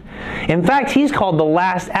God. In fact, he's called the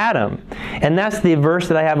last Adam. And that's the verse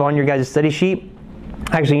that I have on your guys' study sheet.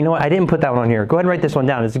 Actually, you know what? I didn't put that one on here. Go ahead and write this one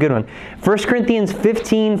down. It's a good one. 1 Corinthians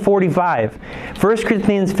 15:45. 1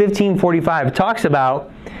 Corinthians 15:45 talks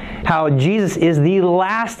about how Jesus is the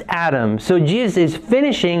last Adam. So Jesus is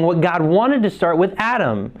finishing what God wanted to start with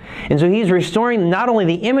Adam. And so he's restoring not only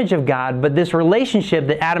the image of God, but this relationship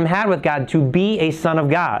that Adam had with God to be a son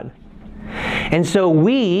of God. And so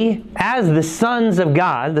we, as the sons of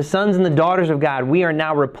God, the sons and the daughters of God, we are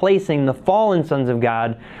now replacing the fallen sons of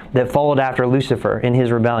God that followed after Lucifer in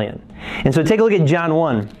his rebellion. And so take a look at John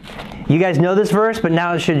 1. You guys know this verse, but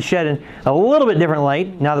now it should shed a little bit different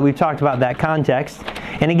light now that we've talked about that context.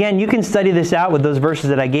 And again, you can study this out with those verses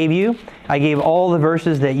that I gave you. I gave all the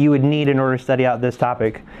verses that you would need in order to study out this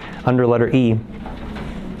topic under letter E.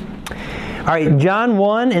 All right, John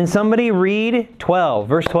 1, and somebody read 12,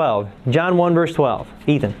 verse 12. John 1, verse 12.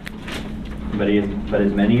 Ethan. But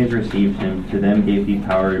as many as received him, to them gave he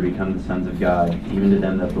power to become the sons of God, even to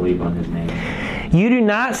them that believe on his name. You do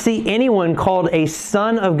not see anyone called a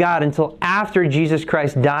son of God until after Jesus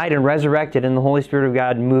Christ died and resurrected and the Holy Spirit of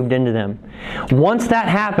God moved into them. Once that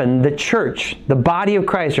happened, the church, the body of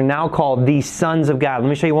Christ, are now called the sons of God. Let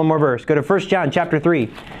me show you one more verse. Go to 1 John chapter 3.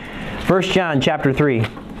 1 John chapter 3.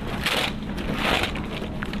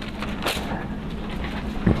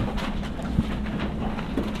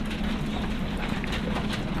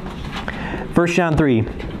 First John 3.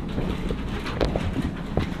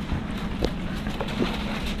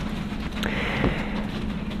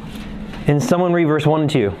 And someone read verse 1 and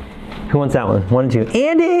 2. Who wants that one? 1 and 2.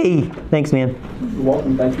 Andy! Thanks, man. You're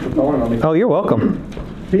welcome. Thank you for calling on me. Oh, you're welcome.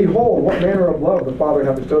 Behold, what manner of love the Father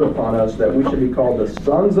hath bestowed upon us, that we should be called the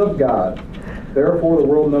sons of God. Therefore the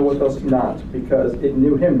world knoweth us not, because it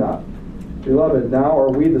knew him not. Beloved, now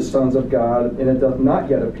are we the sons of God, and it doth not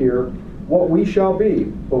yet appear what we shall be.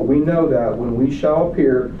 But we know that when we shall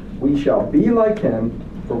appear, we shall be like him,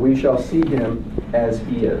 for we shall see him as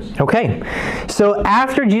he is. Okay, so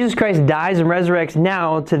after Jesus Christ dies and resurrects,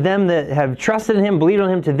 now to them that have trusted in him, believed on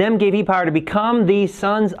him, to them gave he power to become the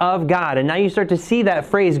sons of God. And now you start to see that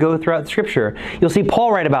phrase go throughout Scripture. You'll see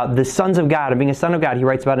Paul write about the sons of God and being a son of God. He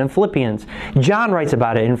writes about it in Philippians. John writes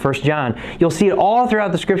about it in 1 John. You'll see it all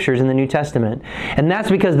throughout the Scriptures in the New Testament. And that's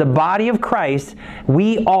because the body of Christ,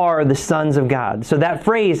 we are the sons of God. So that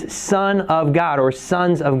phrase, son of God or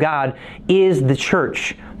sons of God, is the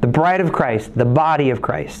church, the bride of Christ, the body of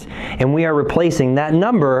Christ. And we are replacing that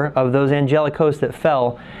number of those angelic hosts that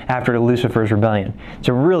fell after Lucifer's rebellion. It's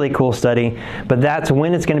a really cool study, but that's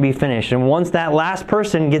when it's going to be finished. And once that last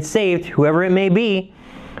person gets saved, whoever it may be,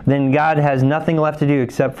 then God has nothing left to do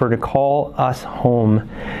except for to call us home,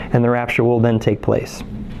 and the rapture will then take place.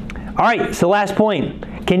 All right, so last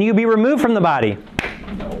point. Can you be removed from the body?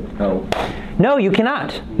 No. No, you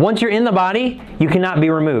cannot. Once you're in the body, you cannot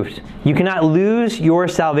be removed. You cannot lose your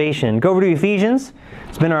salvation. Go over to Ephesians.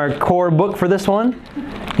 It's been our core book for this one.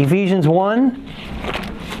 Ephesians 1.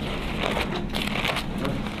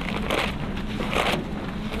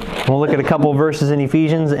 We'll look at a couple of verses in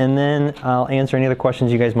Ephesians, and then I'll answer any other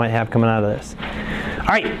questions you guys might have coming out of this. All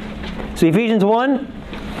right, so Ephesians 1,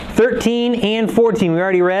 13 and 14. We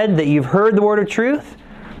already read that you've heard the word of truth,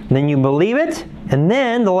 then you believe it, and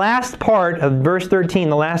then the last part of verse 13,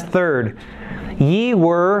 the last third, ye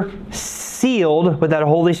were sealed with that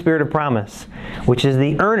Holy Spirit of promise, which is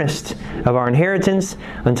the earnest of our inheritance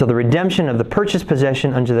until the redemption of the purchased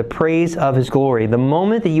possession unto the praise of his glory. The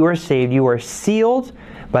moment that you are saved, you are sealed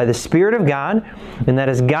by the Spirit of God, and that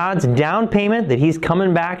is God's down payment that he's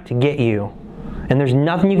coming back to get you. And there's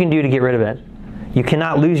nothing you can do to get rid of it. You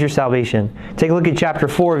cannot lose your salvation. Take a look at chapter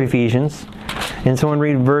 4 of Ephesians, and someone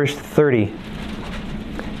read verse 30.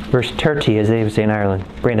 Verse 30, as they would say in Ireland.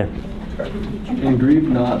 Brandon. And grieve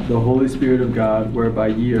not the Holy Spirit of God, whereby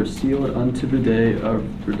ye are sealed unto the day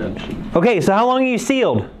of redemption. Okay, so how long are you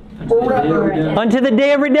sealed? Forever. Unto the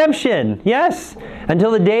day of redemption. Yes.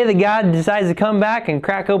 Until the day that God decides to come back and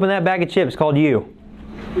crack open that bag of chips called you.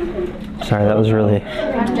 Sorry, that was really...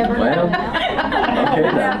 That's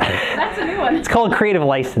a new one. It's called creative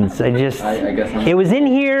license. I guess it was in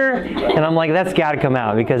here, and I'm like, that's got to come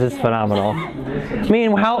out because it's phenomenal. I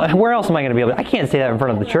mean, where else am I going to be able to? I can't say that in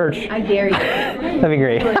front of the church. I dare you. That'd be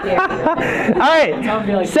great. All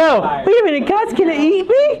right. So, wait a minute. God's going to eat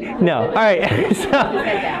me? No. All right.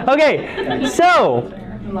 Okay. So,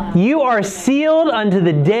 You are sealed unto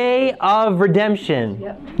the day of redemption.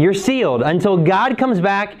 Yep. You're sealed until God comes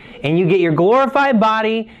back and you get your glorified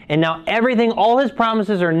body, and now everything, all His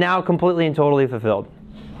promises are now completely and totally fulfilled.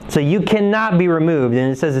 So you cannot be removed.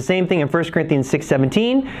 And it says the same thing in 1 Corinthians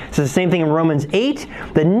 6:17. It says the same thing in Romans 8,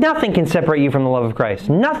 that nothing can separate you from the love of Christ.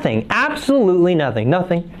 Nothing. Absolutely nothing.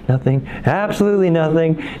 Nothing. Nothing. Absolutely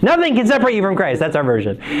nothing. Nothing can separate you from Christ. That's our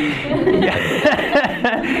version.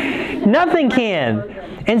 Nothing can.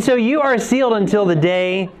 And so you are sealed until the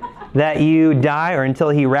day that you die, or until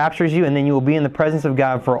He raptures you, and then you will be in the presence of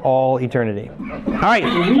God for all eternity. All right.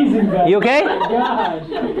 You okay?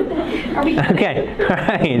 Okay. All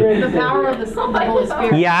right. The power of the Holy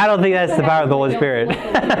Spirit. Yeah, I don't think that's the power of the Holy Spirit.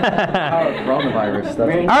 Coronavirus.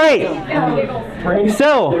 That's All right.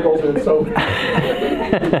 So.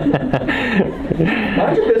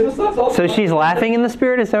 Mind your business. That's all. So she's laughing in the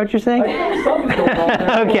Spirit? Is that what you're saying? Something's going on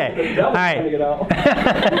there. Okay. The All devil's right. trying to get out.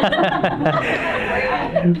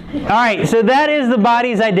 All right, so that is the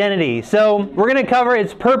body's identity. So we're going to cover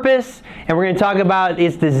its purpose, and we're going to talk about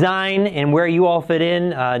its design and where you all fit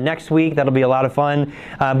in next week. That'll be a lot of fun.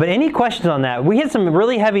 But any questions on that? We hit some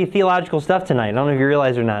really heavy theological stuff tonight. I don't know if you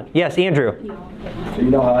realize or not. Yes, Andrew. So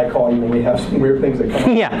you know how I call you when we have some weird things that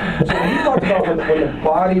come up. Yeah. So when you talked about when the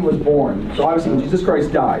body was born, so obviously when Jesus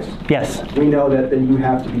Christ dies, Yes. we know that then you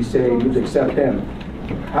have to be saved, you have to accept Him.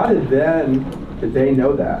 How did they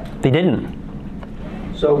know that? They didn't.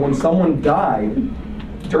 So when someone died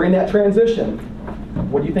during that transition,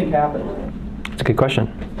 what do you think happened? That's a good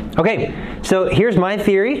question. Okay, so here's my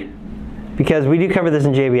theory, because we do cover this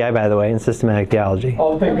in JBI, by the way, in systematic theology.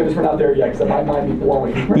 Oh, thank goodness we're not there yet, because my mind be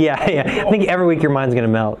blowing. Yeah. I think every week your mind's going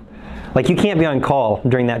to melt. Like, you can't be on call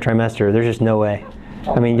during that trimester. There's just no way.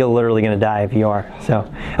 I mean, you're literally going to die if you are.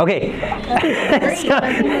 So, okay.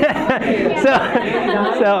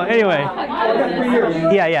 so anyway.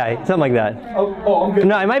 Yeah, something like that. Oh, I'm good.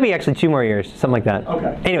 No, it might be actually 2 more years, something like that.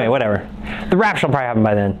 Okay. Anyway, whatever. The rapture will probably happen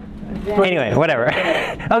by then. Anyway, whatever.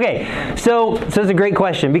 Okay, so it's a great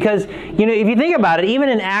question, because, you know, if you think about it, even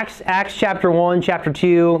in Acts chapter 1, chapter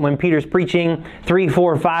 2, when Peter's preaching, 3,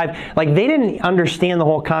 4, 5, like, they didn't understand the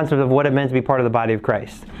whole concept of what it meant to be part of the body of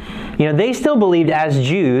Christ. You know, they still believed as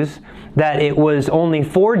Jews that it was only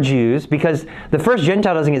for Jews, because the first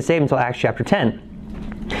Gentile doesn't get saved until Acts chapter 10.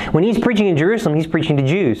 When he's preaching in Jerusalem, he's preaching to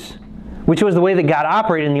Jews, which was the way that God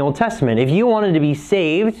operated in the Old Testament. If you wanted to be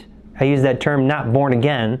saved, I use that term, not born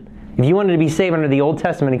again, if you wanted to be saved under the Old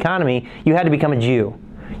Testament economy, you had to become a Jew.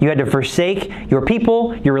 You had to forsake your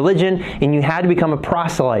people, your religion, and you had to become a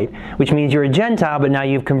proselyte, which means you're a Gentile, but now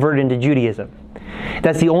you've converted into Judaism.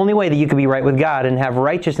 That's the only way that you could be right with God and have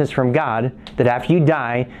righteousness from God, that after you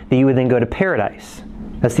die, that you would then go to paradise.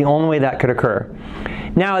 That's the only way that could occur.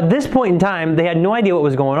 Now, at this point in time, they had no idea what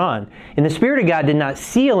was going on. And the Spirit of God did not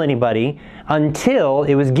seal anybody until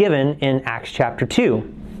it was given in Acts chapter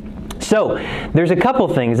 2. So, there's a couple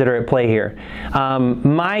things that are at play here.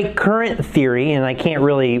 My current theory, and I can't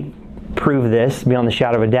really prove this beyond the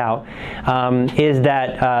shadow of a doubt, is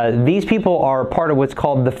that these people are part of what's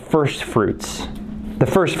called the first fruits. The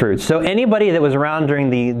first fruits. So anybody that was around during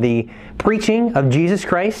the preaching of Jesus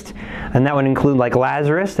Christ, and that would include like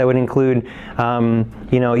Lazarus, that would include,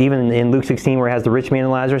 even in Luke 16 where it has the rich man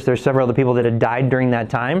and Lazarus, there's several other people that had died during that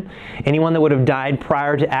time. Anyone that would have died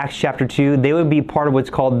prior to Acts chapter 2, they would be part of what's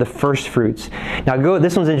called the first fruits. Now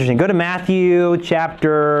this one's interesting. Go to Matthew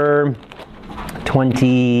chapter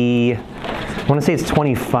 20, I want to say it's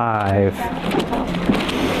 25.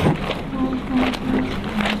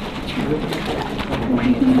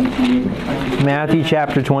 Matthew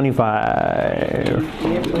chapter 25.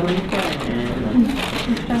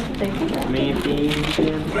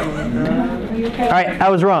 All right, I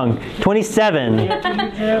was wrong.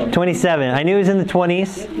 27. 27. I knew it was in the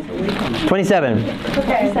 20s. 27.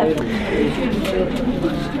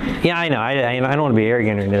 Yeah, I know. I don't want to be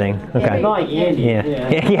arrogant or anything. Okay.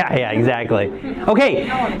 Yeah, exactly. Okay,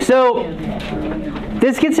 so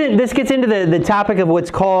this gets into the topic of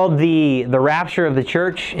what's called the rapture of the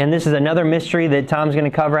church, and this is another mystery that Tom's going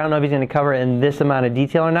to cover. I don't know if he's going to cover it in this amount of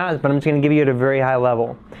detail or not, but I'm just going to give you it at a very high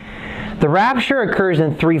level. The rapture occurs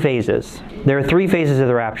in 3 phases. There are 3 phases of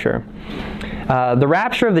the rapture. The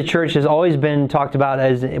rapture of the church has always been talked about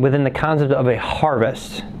as within the concept of a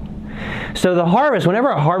harvest. So the harvest, whenever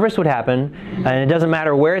a harvest would happen, and it doesn't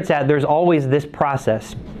matter where it's at, there's always this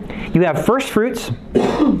process. you have first fruits,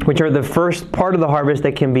 which are the first part of the harvest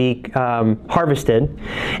that can be harvested.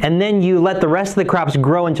 And then you let the rest of the crops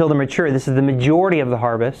grow until they're mature. This is the majority of the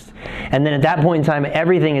harvest. And then at that point in time,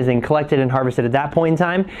 everything is then collected and harvested at that point in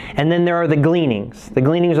time. And then there are the gleanings. The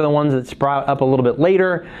gleanings are the ones that sprout up a little bit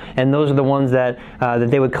later, and those are the ones that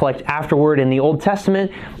they would collect afterward. In the Old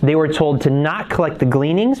Testament, they were told to not collect the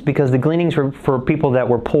gleanings because the gleanings were for people that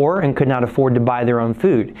were poor and could not afford to buy their own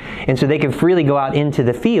food. And so they could freely go out into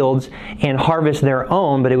the fields and harvest their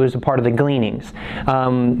own, but it was a part of the gleanings.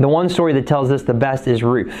 The one story that tells this the best is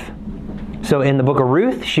Ruth. So in the book of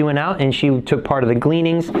Ruth, she went out and she took part of the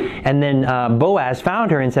gleanings, and then Boaz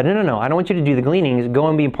found her and said, no, I don't want you to do the gleanings, go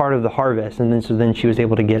and be part of the harvest. And then she was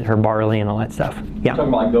able to get her barley and all that stuff. Yeah. Talking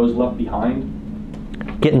about like those left behind?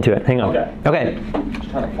 Getting to it. Hang on. Okay. Just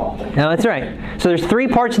trying to follow. No, that's right. So there's three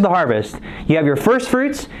parts of the harvest. You have your first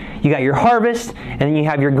fruits, you got your harvest, and then you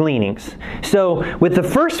have your gleanings. So with the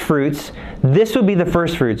first fruits, this would be the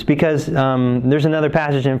first fruits because there's another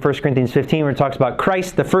passage in 1 Corinthians 15 where it talks about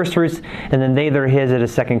Christ, the first fruits, and then they that are his at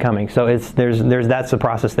his second coming. So that's the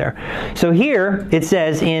process there. So here it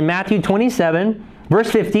says in Matthew 27,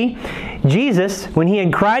 verse 50, Jesus, when he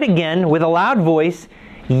had cried again with a loud voice,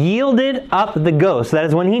 yielded up the ghost. That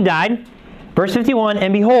is when he died. Verse 51,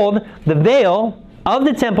 and behold, the veil of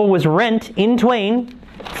the temple was rent in twain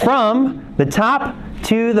from the top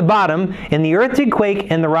to the bottom, and the earth did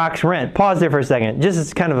quake and the rocks rent. Pause there for a second. Just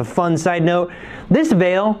as kind of a fun side note, this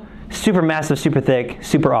veil, super massive, super thick,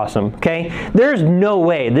 super awesome. Okay? There's no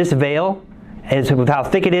way this veil, with how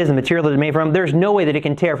thick it is, the material that it's made from, there's no way that it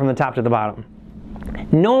can tear from the top to the bottom.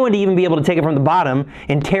 No one would even be able to take it from the bottom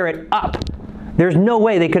and tear it up. There's no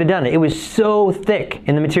way they could have done it. It was so thick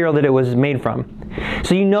in the material that it was made from.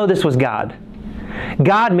 So you know this was God.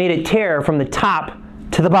 God made it tear from the top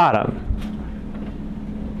to the bottom.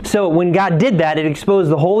 So when God did that, it exposed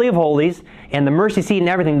the Holy of Holies and the mercy seat and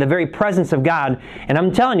everything, the very presence of God. And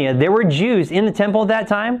I'm telling you, there were Jews in the temple at that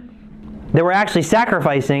time that were actually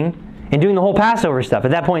sacrificing and doing the whole Passover stuff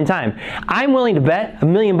at that point in time. I'm willing to bet $1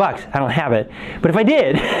 million. I don't have it. But if I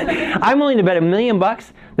did, I'm willing to bet $1 million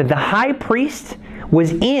that the high priest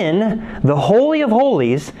was in the Holy of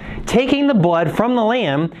Holies, taking the blood from the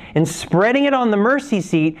lamb and spreading it on the mercy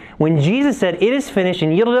seat when Jesus said, "It is finished,"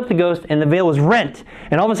 and yielded up the ghost, and the veil was rent.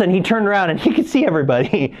 And all of a sudden, he turned around and he could see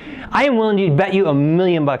everybody. I am willing to bet you $1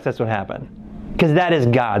 million that's what happened. Because that is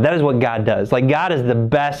God. That is what God does. Like, God is the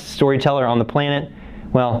best storyteller on the planet.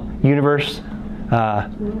 Well, universe,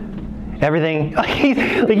 everything.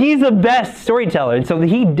 He's the best storyteller. And so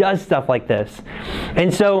he does stuff like this.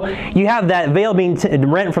 And so you have that veil being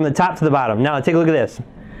rent from the top to the bottom. Now, take a look at this.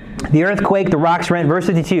 The earth quaked, the rocks rent. Verse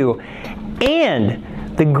 52.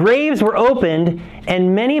 And the graves were opened,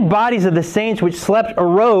 and many bodies of the saints which slept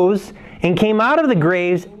arose and came out of the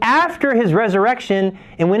graves after his resurrection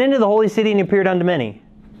and went into the holy city and appeared unto many.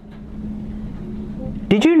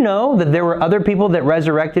 Did you know that there were other people that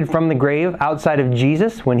resurrected from the grave outside of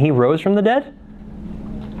Jesus when he rose from the dead?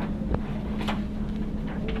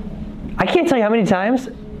 I can't tell you how many times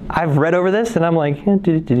I've read over this and I'm like, and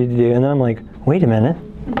then I'm like, wait a minute.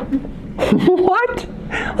 What?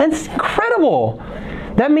 That's incredible.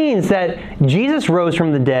 That means that Jesus rose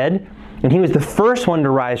from the dead, and he was the first one to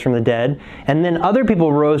rise from the dead, and then other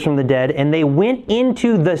people rose from the dead, and they went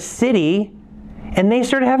into the city and they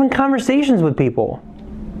started having conversations with people.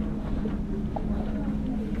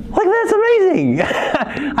 Like, that's amazing.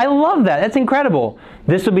 I love that. That's incredible.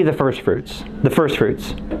 This would be the first fruits. The first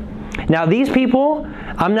fruits. Now, these people,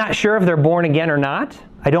 I'm not sure if they're born again or not.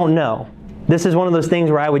 I don't know. This is one of those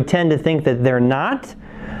things where I would tend to think that they're not.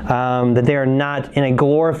 That they are not in a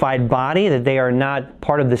glorified body, that they are not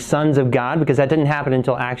part of the sons of God, because that didn't happen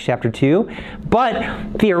until Acts chapter 2.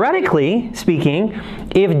 But theoretically speaking,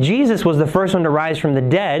 if Jesus was the first one to rise from the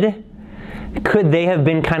dead, could they have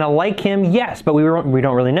been kind of like him? Yes, but we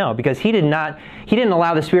don't really know, because he didn't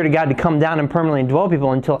allow the Spirit of God to come down and permanently indwell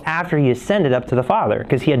people until after he ascended up to the Father,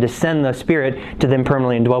 because he had to send the Spirit to then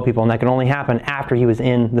permanently indwell people, and that can only happen after he was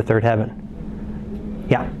in the third heaven.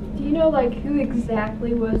 Yeah. Do you know, like, who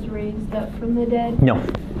exactly was raised up from the dead? No.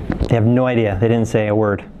 They have no idea. They didn't say a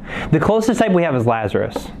word. The closest type we have is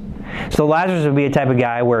Lazarus. So Lazarus would be a type of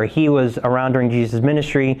guy where he was around during Jesus'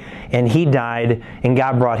 ministry, and he died, and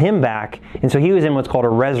God brought him back. And so he was in what's called a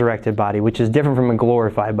resurrected body, which is different from a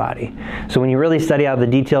glorified body. So when you really study out the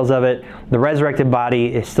details of it, the resurrected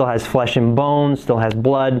body, it still has flesh and bones, still has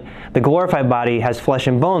blood. The glorified body has flesh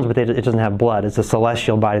and bones, but it doesn't have blood. It's a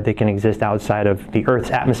celestial body that can exist outside of the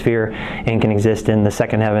earth's atmosphere and can exist in the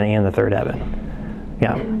second heaven and the third heaven.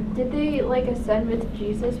 Yeah. And did they, like, ascend with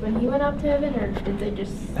Jesus when he went up to heaven, or did they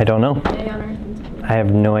just I don't know. stay on earth until I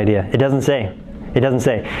have no idea. It doesn't say. It doesn't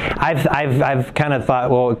say. I've kind of thought,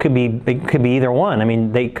 well, it could be either one. I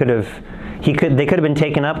mean, they could have been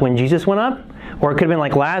taken up when Jesus went up, or it could have been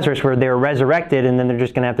like Lazarus, where they were resurrected and then they're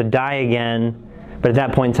just going to have to die again. But at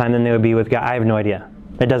that point in time, then they would be with God. I have no idea.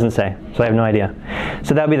 It doesn't say, so I have no idea.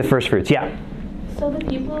 So that would be the first fruits. Yeah. So the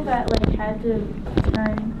people that like had to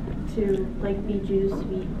turn to like be Jews to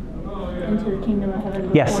be into the kingdom of heaven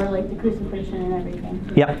before Yes. like the crucifixion and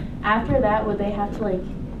everything. Yep. After that, would they have to like,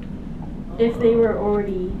 if they were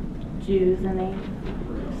already Jews and they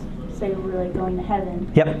say we're like going to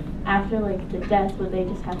heaven? Yep. After like the death, would they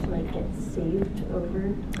just have to like get saved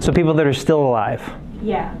over? So people that are still alive.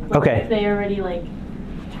 Yeah. Like, Okay. If they already like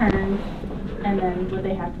turned, and then would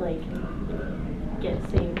they have to like get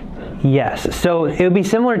saved? Yes. So it would be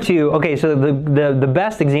similar to, okay, so the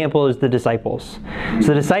best example is the disciples. So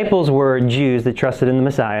the disciples were Jews that trusted in the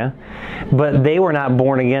Messiah, but they were not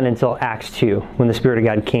born again until Acts 2, when the Spirit of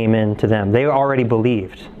God came into them. They already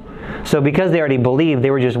believed. So because they already believed,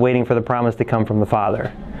 they were just waiting for the promise to come from the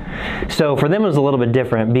Father. So for them it was a little bit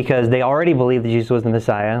different because they already believed that Jesus was the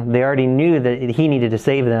Messiah. They already knew that He needed to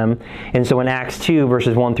save them. And so when Acts 2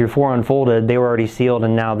 verses 1 through 4 unfolded, they were already sealed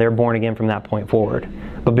and now they're born again from that point forward.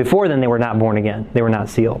 But before then they were not born again. They were not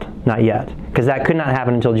sealed. Not yet. Because that could not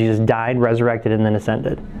happen until Jesus died, resurrected, and then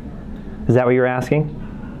ascended. Is that what you're asking?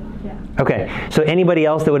 Yeah. Okay. So anybody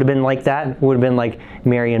else that would have been like that would have been like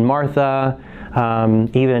Mary and Martha,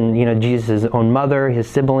 even Jesus' own mother, his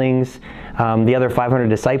siblings, the other 500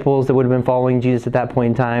 disciples that would have been following Jesus at that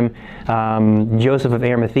point in time, Joseph of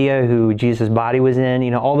Arimathea, who Jesus' body was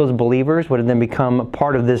in, all those believers would have then become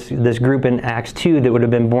part of this group in Acts 2 that would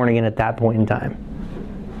have been born again at that point in time.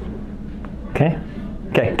 Okay?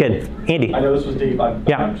 Okay, good. Andy. I know this was deep.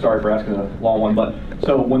 I'm sorry for asking a long one, but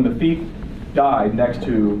so when the thief died next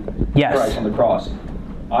to Yes. Christ on the cross,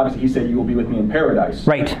 obviously he said, "You will be with me in paradise."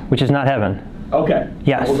 Right, which is not heaven. Okay.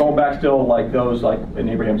 Yes. We're going back still like those like in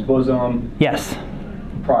Abraham's bosom. Yes.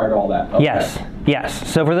 Prior to all that. Okay. Yes. Yes.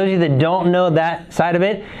 So for those of you that don't know that side of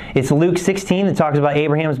it, it's Luke 16 that talks about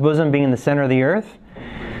Abraham's bosom being in the center of the earth.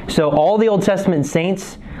 So all the Old Testament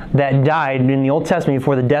saints that died in the Old Testament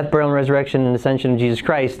before the death, burial, and resurrection and ascension of Jesus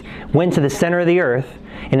Christ went to the center of the earth.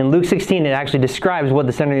 And in Luke 16, it actually describes what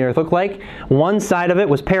the center of the earth looked like. One side of it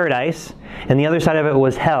was paradise, and the other side of it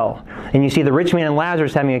was hell. And you see the rich man and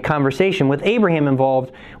Lazarus having a conversation with Abraham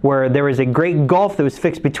involved, where there was a great gulf that was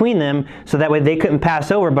fixed between them, so that way they couldn't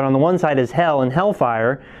pass over. But on the one side is hell and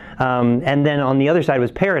hellfire, and then on the other side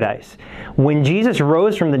was paradise. When Jesus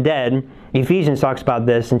rose from the dead, Ephesians talks about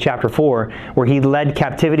this in chapter 4, where He led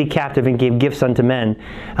captivity captive and gave gifts unto men.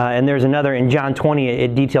 And there's another in John 20,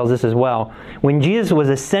 it details this as well. When Jesus was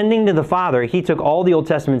ascending to the Father, He took all the Old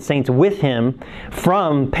Testament saints with Him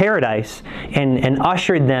from paradise and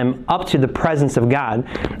ushered them up to the presence of God.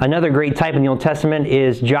 Another great type in the Old Testament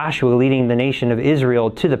is Joshua leading the nation of Israel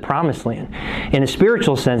to the promised land. In a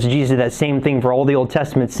spiritual sense, Jesus did that same thing for all the Old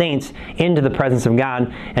Testament saints into the presence of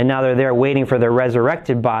God, and now they're there waiting for their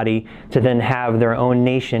resurrected body to then have their own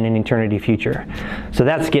nation in eternity future. So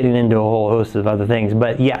that's getting into a whole host of other things,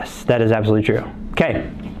 but yes, that is absolutely true. Okay.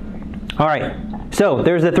 All right. So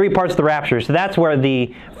there's the three parts of the rapture. So that's where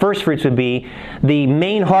the first fruits would be. The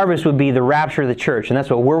main harvest would be the rapture of the church, and that's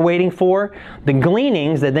what we're waiting for. The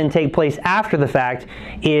gleanings that then take place after the fact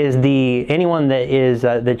is anyone that is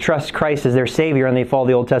that trusts Christ as their Savior and they follow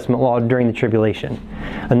the Old Testament law during the tribulation.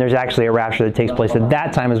 And there's actually a rapture that takes place at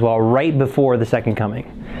that time as well, right before the second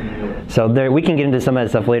coming. So we can get into some of that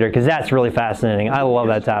stuff later because that's really fascinating. I love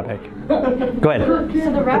that topic. Go ahead.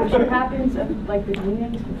 So the rapture happens of like the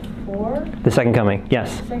gleanings before The second coming,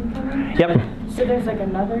 yes. the second coming? Yep. So there's like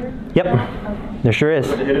another? Yep. Okay. There sure is.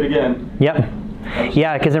 Hit it again. Yep.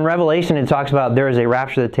 Yeah, because in Revelation it talks about there is a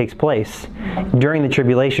rapture that takes place during the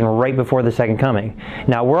tribulation right before the second coming.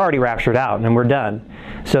 Now we're already raptured out and we're done.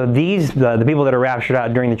 So the people that are raptured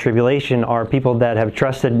out during the tribulation are people that have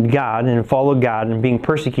trusted God and followed God and being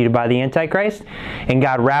persecuted by the Antichrist, and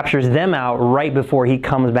God raptures them out right before He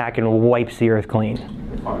comes back and wipes the earth clean.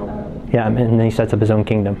 Yeah, and then He sets up His own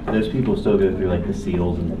kingdom. Those people still go through like the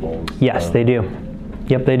seals and the bowls. Yes, they do.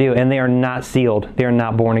 Yep, they do. And they are not sealed. They are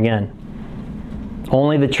not born again.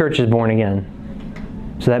 Only the church is born again.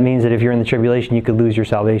 So that means that if you're in the tribulation, you could lose your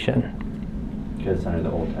salvation. Because it's under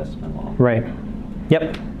the Old Testament law. Right.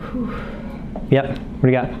 Yep. Yep. What do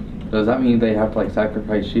you got? Does that mean they have to like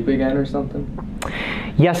sacrifice sheep again or something?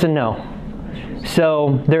 Yes and no.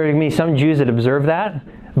 So there are going to be some Jews that observe that,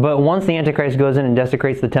 but once the Antichrist goes in and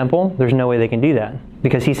desecrates the temple, there's no way they can do that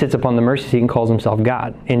because he sits upon the mercy seat and calls himself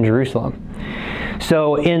God in Jerusalem.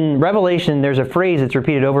 So in Revelation, there's a phrase that's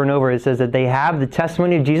repeated over and over. It says that they have the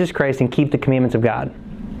testimony of Jesus Christ and keep the commandments of God.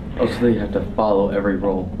 Oh, so they have to follow every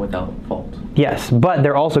rule without fault. Yes, but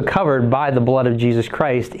they're also covered by the blood of Jesus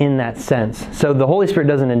Christ in that sense. So the Holy Spirit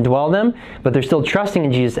doesn't indwell them, but they're still trusting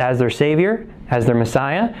in Jesus as their Savior, as their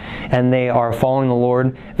Messiah, and they are following the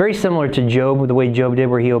Lord. Very similar to Job, the way Job did,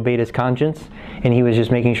 where he obeyed his conscience, and he was just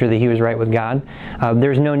making sure that he was right with God.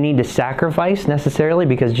 There's no need to sacrifice necessarily,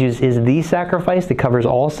 because Jesus is the sacrifice that covers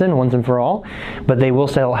all sin once and for all, but they will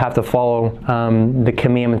still have to follow the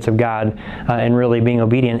commandments of God and really being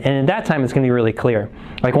obedient. And at that time, it's going to be really clear.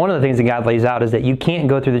 Like one of the things that God lays out is that you can't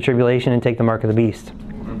go through the tribulation and take the mark of the beast.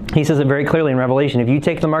 He says it very clearly in Revelation. If you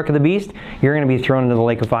take the mark of the beast, you're going to be thrown into the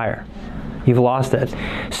lake of fire. You've lost it.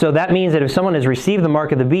 So that means that if someone has received the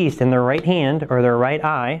mark of the beast in their right hand or their right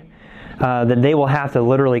eye, that they will have to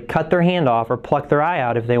literally cut their hand off or pluck their eye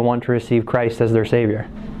out if they want to receive Christ as their Savior.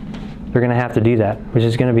 They're going to have to do that, which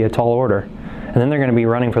is going to be a tall order. And then they're going to be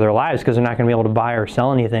running for their lives because they're not going to be able to buy or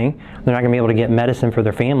sell anything. They're not going to be able to get medicine for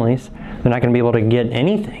their families. They're not going to be able to get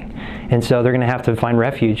anything. And so they're going to have to find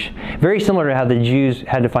refuge. Very similar to how the Jews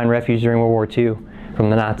had to find refuge during World War II from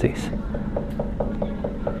the Nazis.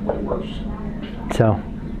 So,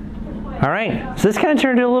 all right. So this kind of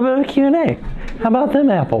turned into a little bit of a Q&A. How about them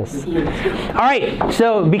apples? All right.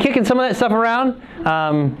 So be kicking some of that stuff around.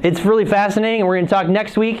 It's really fascinating, and we're going to talk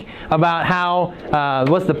next week about how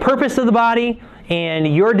what's the purpose of the body and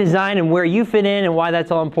your design and where you fit in and why that's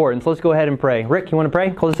all important. So let's go ahead and pray. Rick, you want to pray?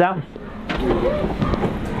 Close us out.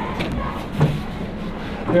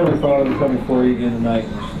 Heavenly Father, we come before you again tonight.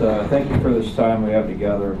 Just thank you for this time we have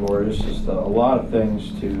together, Lord. It's just a lot of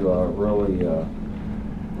things to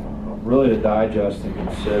really to digest and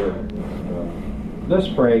consider. Let's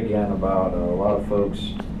pray again about a lot of folks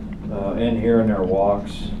in here in their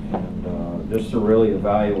walks, and just to really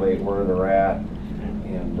evaluate where they're at,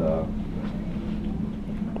 and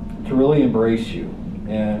to really embrace you,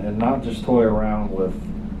 and not just toy around with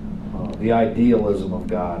the idealism of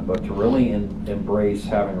God, but to really embrace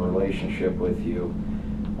having a relationship with you.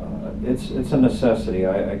 It's a necessity.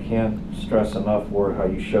 I can't stress enough, Lord, how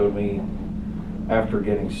you showed me after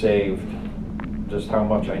getting saved just how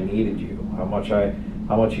much I needed you, how much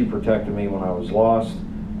you protected me when I was lost,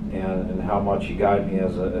 and how much you guided me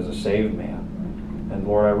as a saved man. And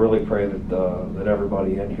Lord, I really pray that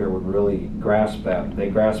everybody in here would really grasp that. They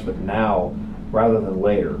grasp it now rather than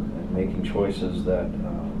later, and making choices that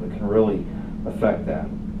can really affect that.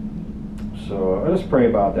 So I just pray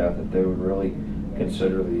about that they would really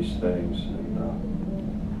consider these things. And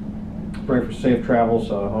pray for safe travels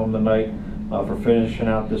home tonight, for finishing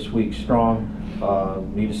out this week strong.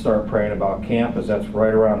 Need to start praying about camp, as that's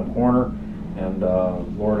right around the corner. And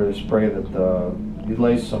Lord, I just pray that you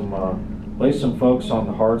lay some folks on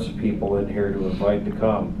the hearts of people in here to invite to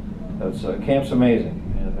come. Camp's amazing.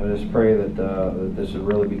 And I just pray that this would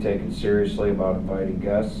really be taken seriously about inviting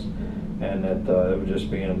guests, and that it would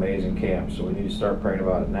just be an amazing camp. So we need to start praying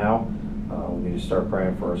about it now. We need to start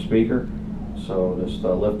praying for our speaker. So just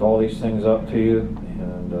lift all these things up to you,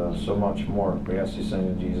 and so much more. We ask these things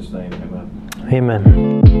in Jesus' name. Amen.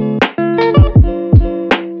 Amen.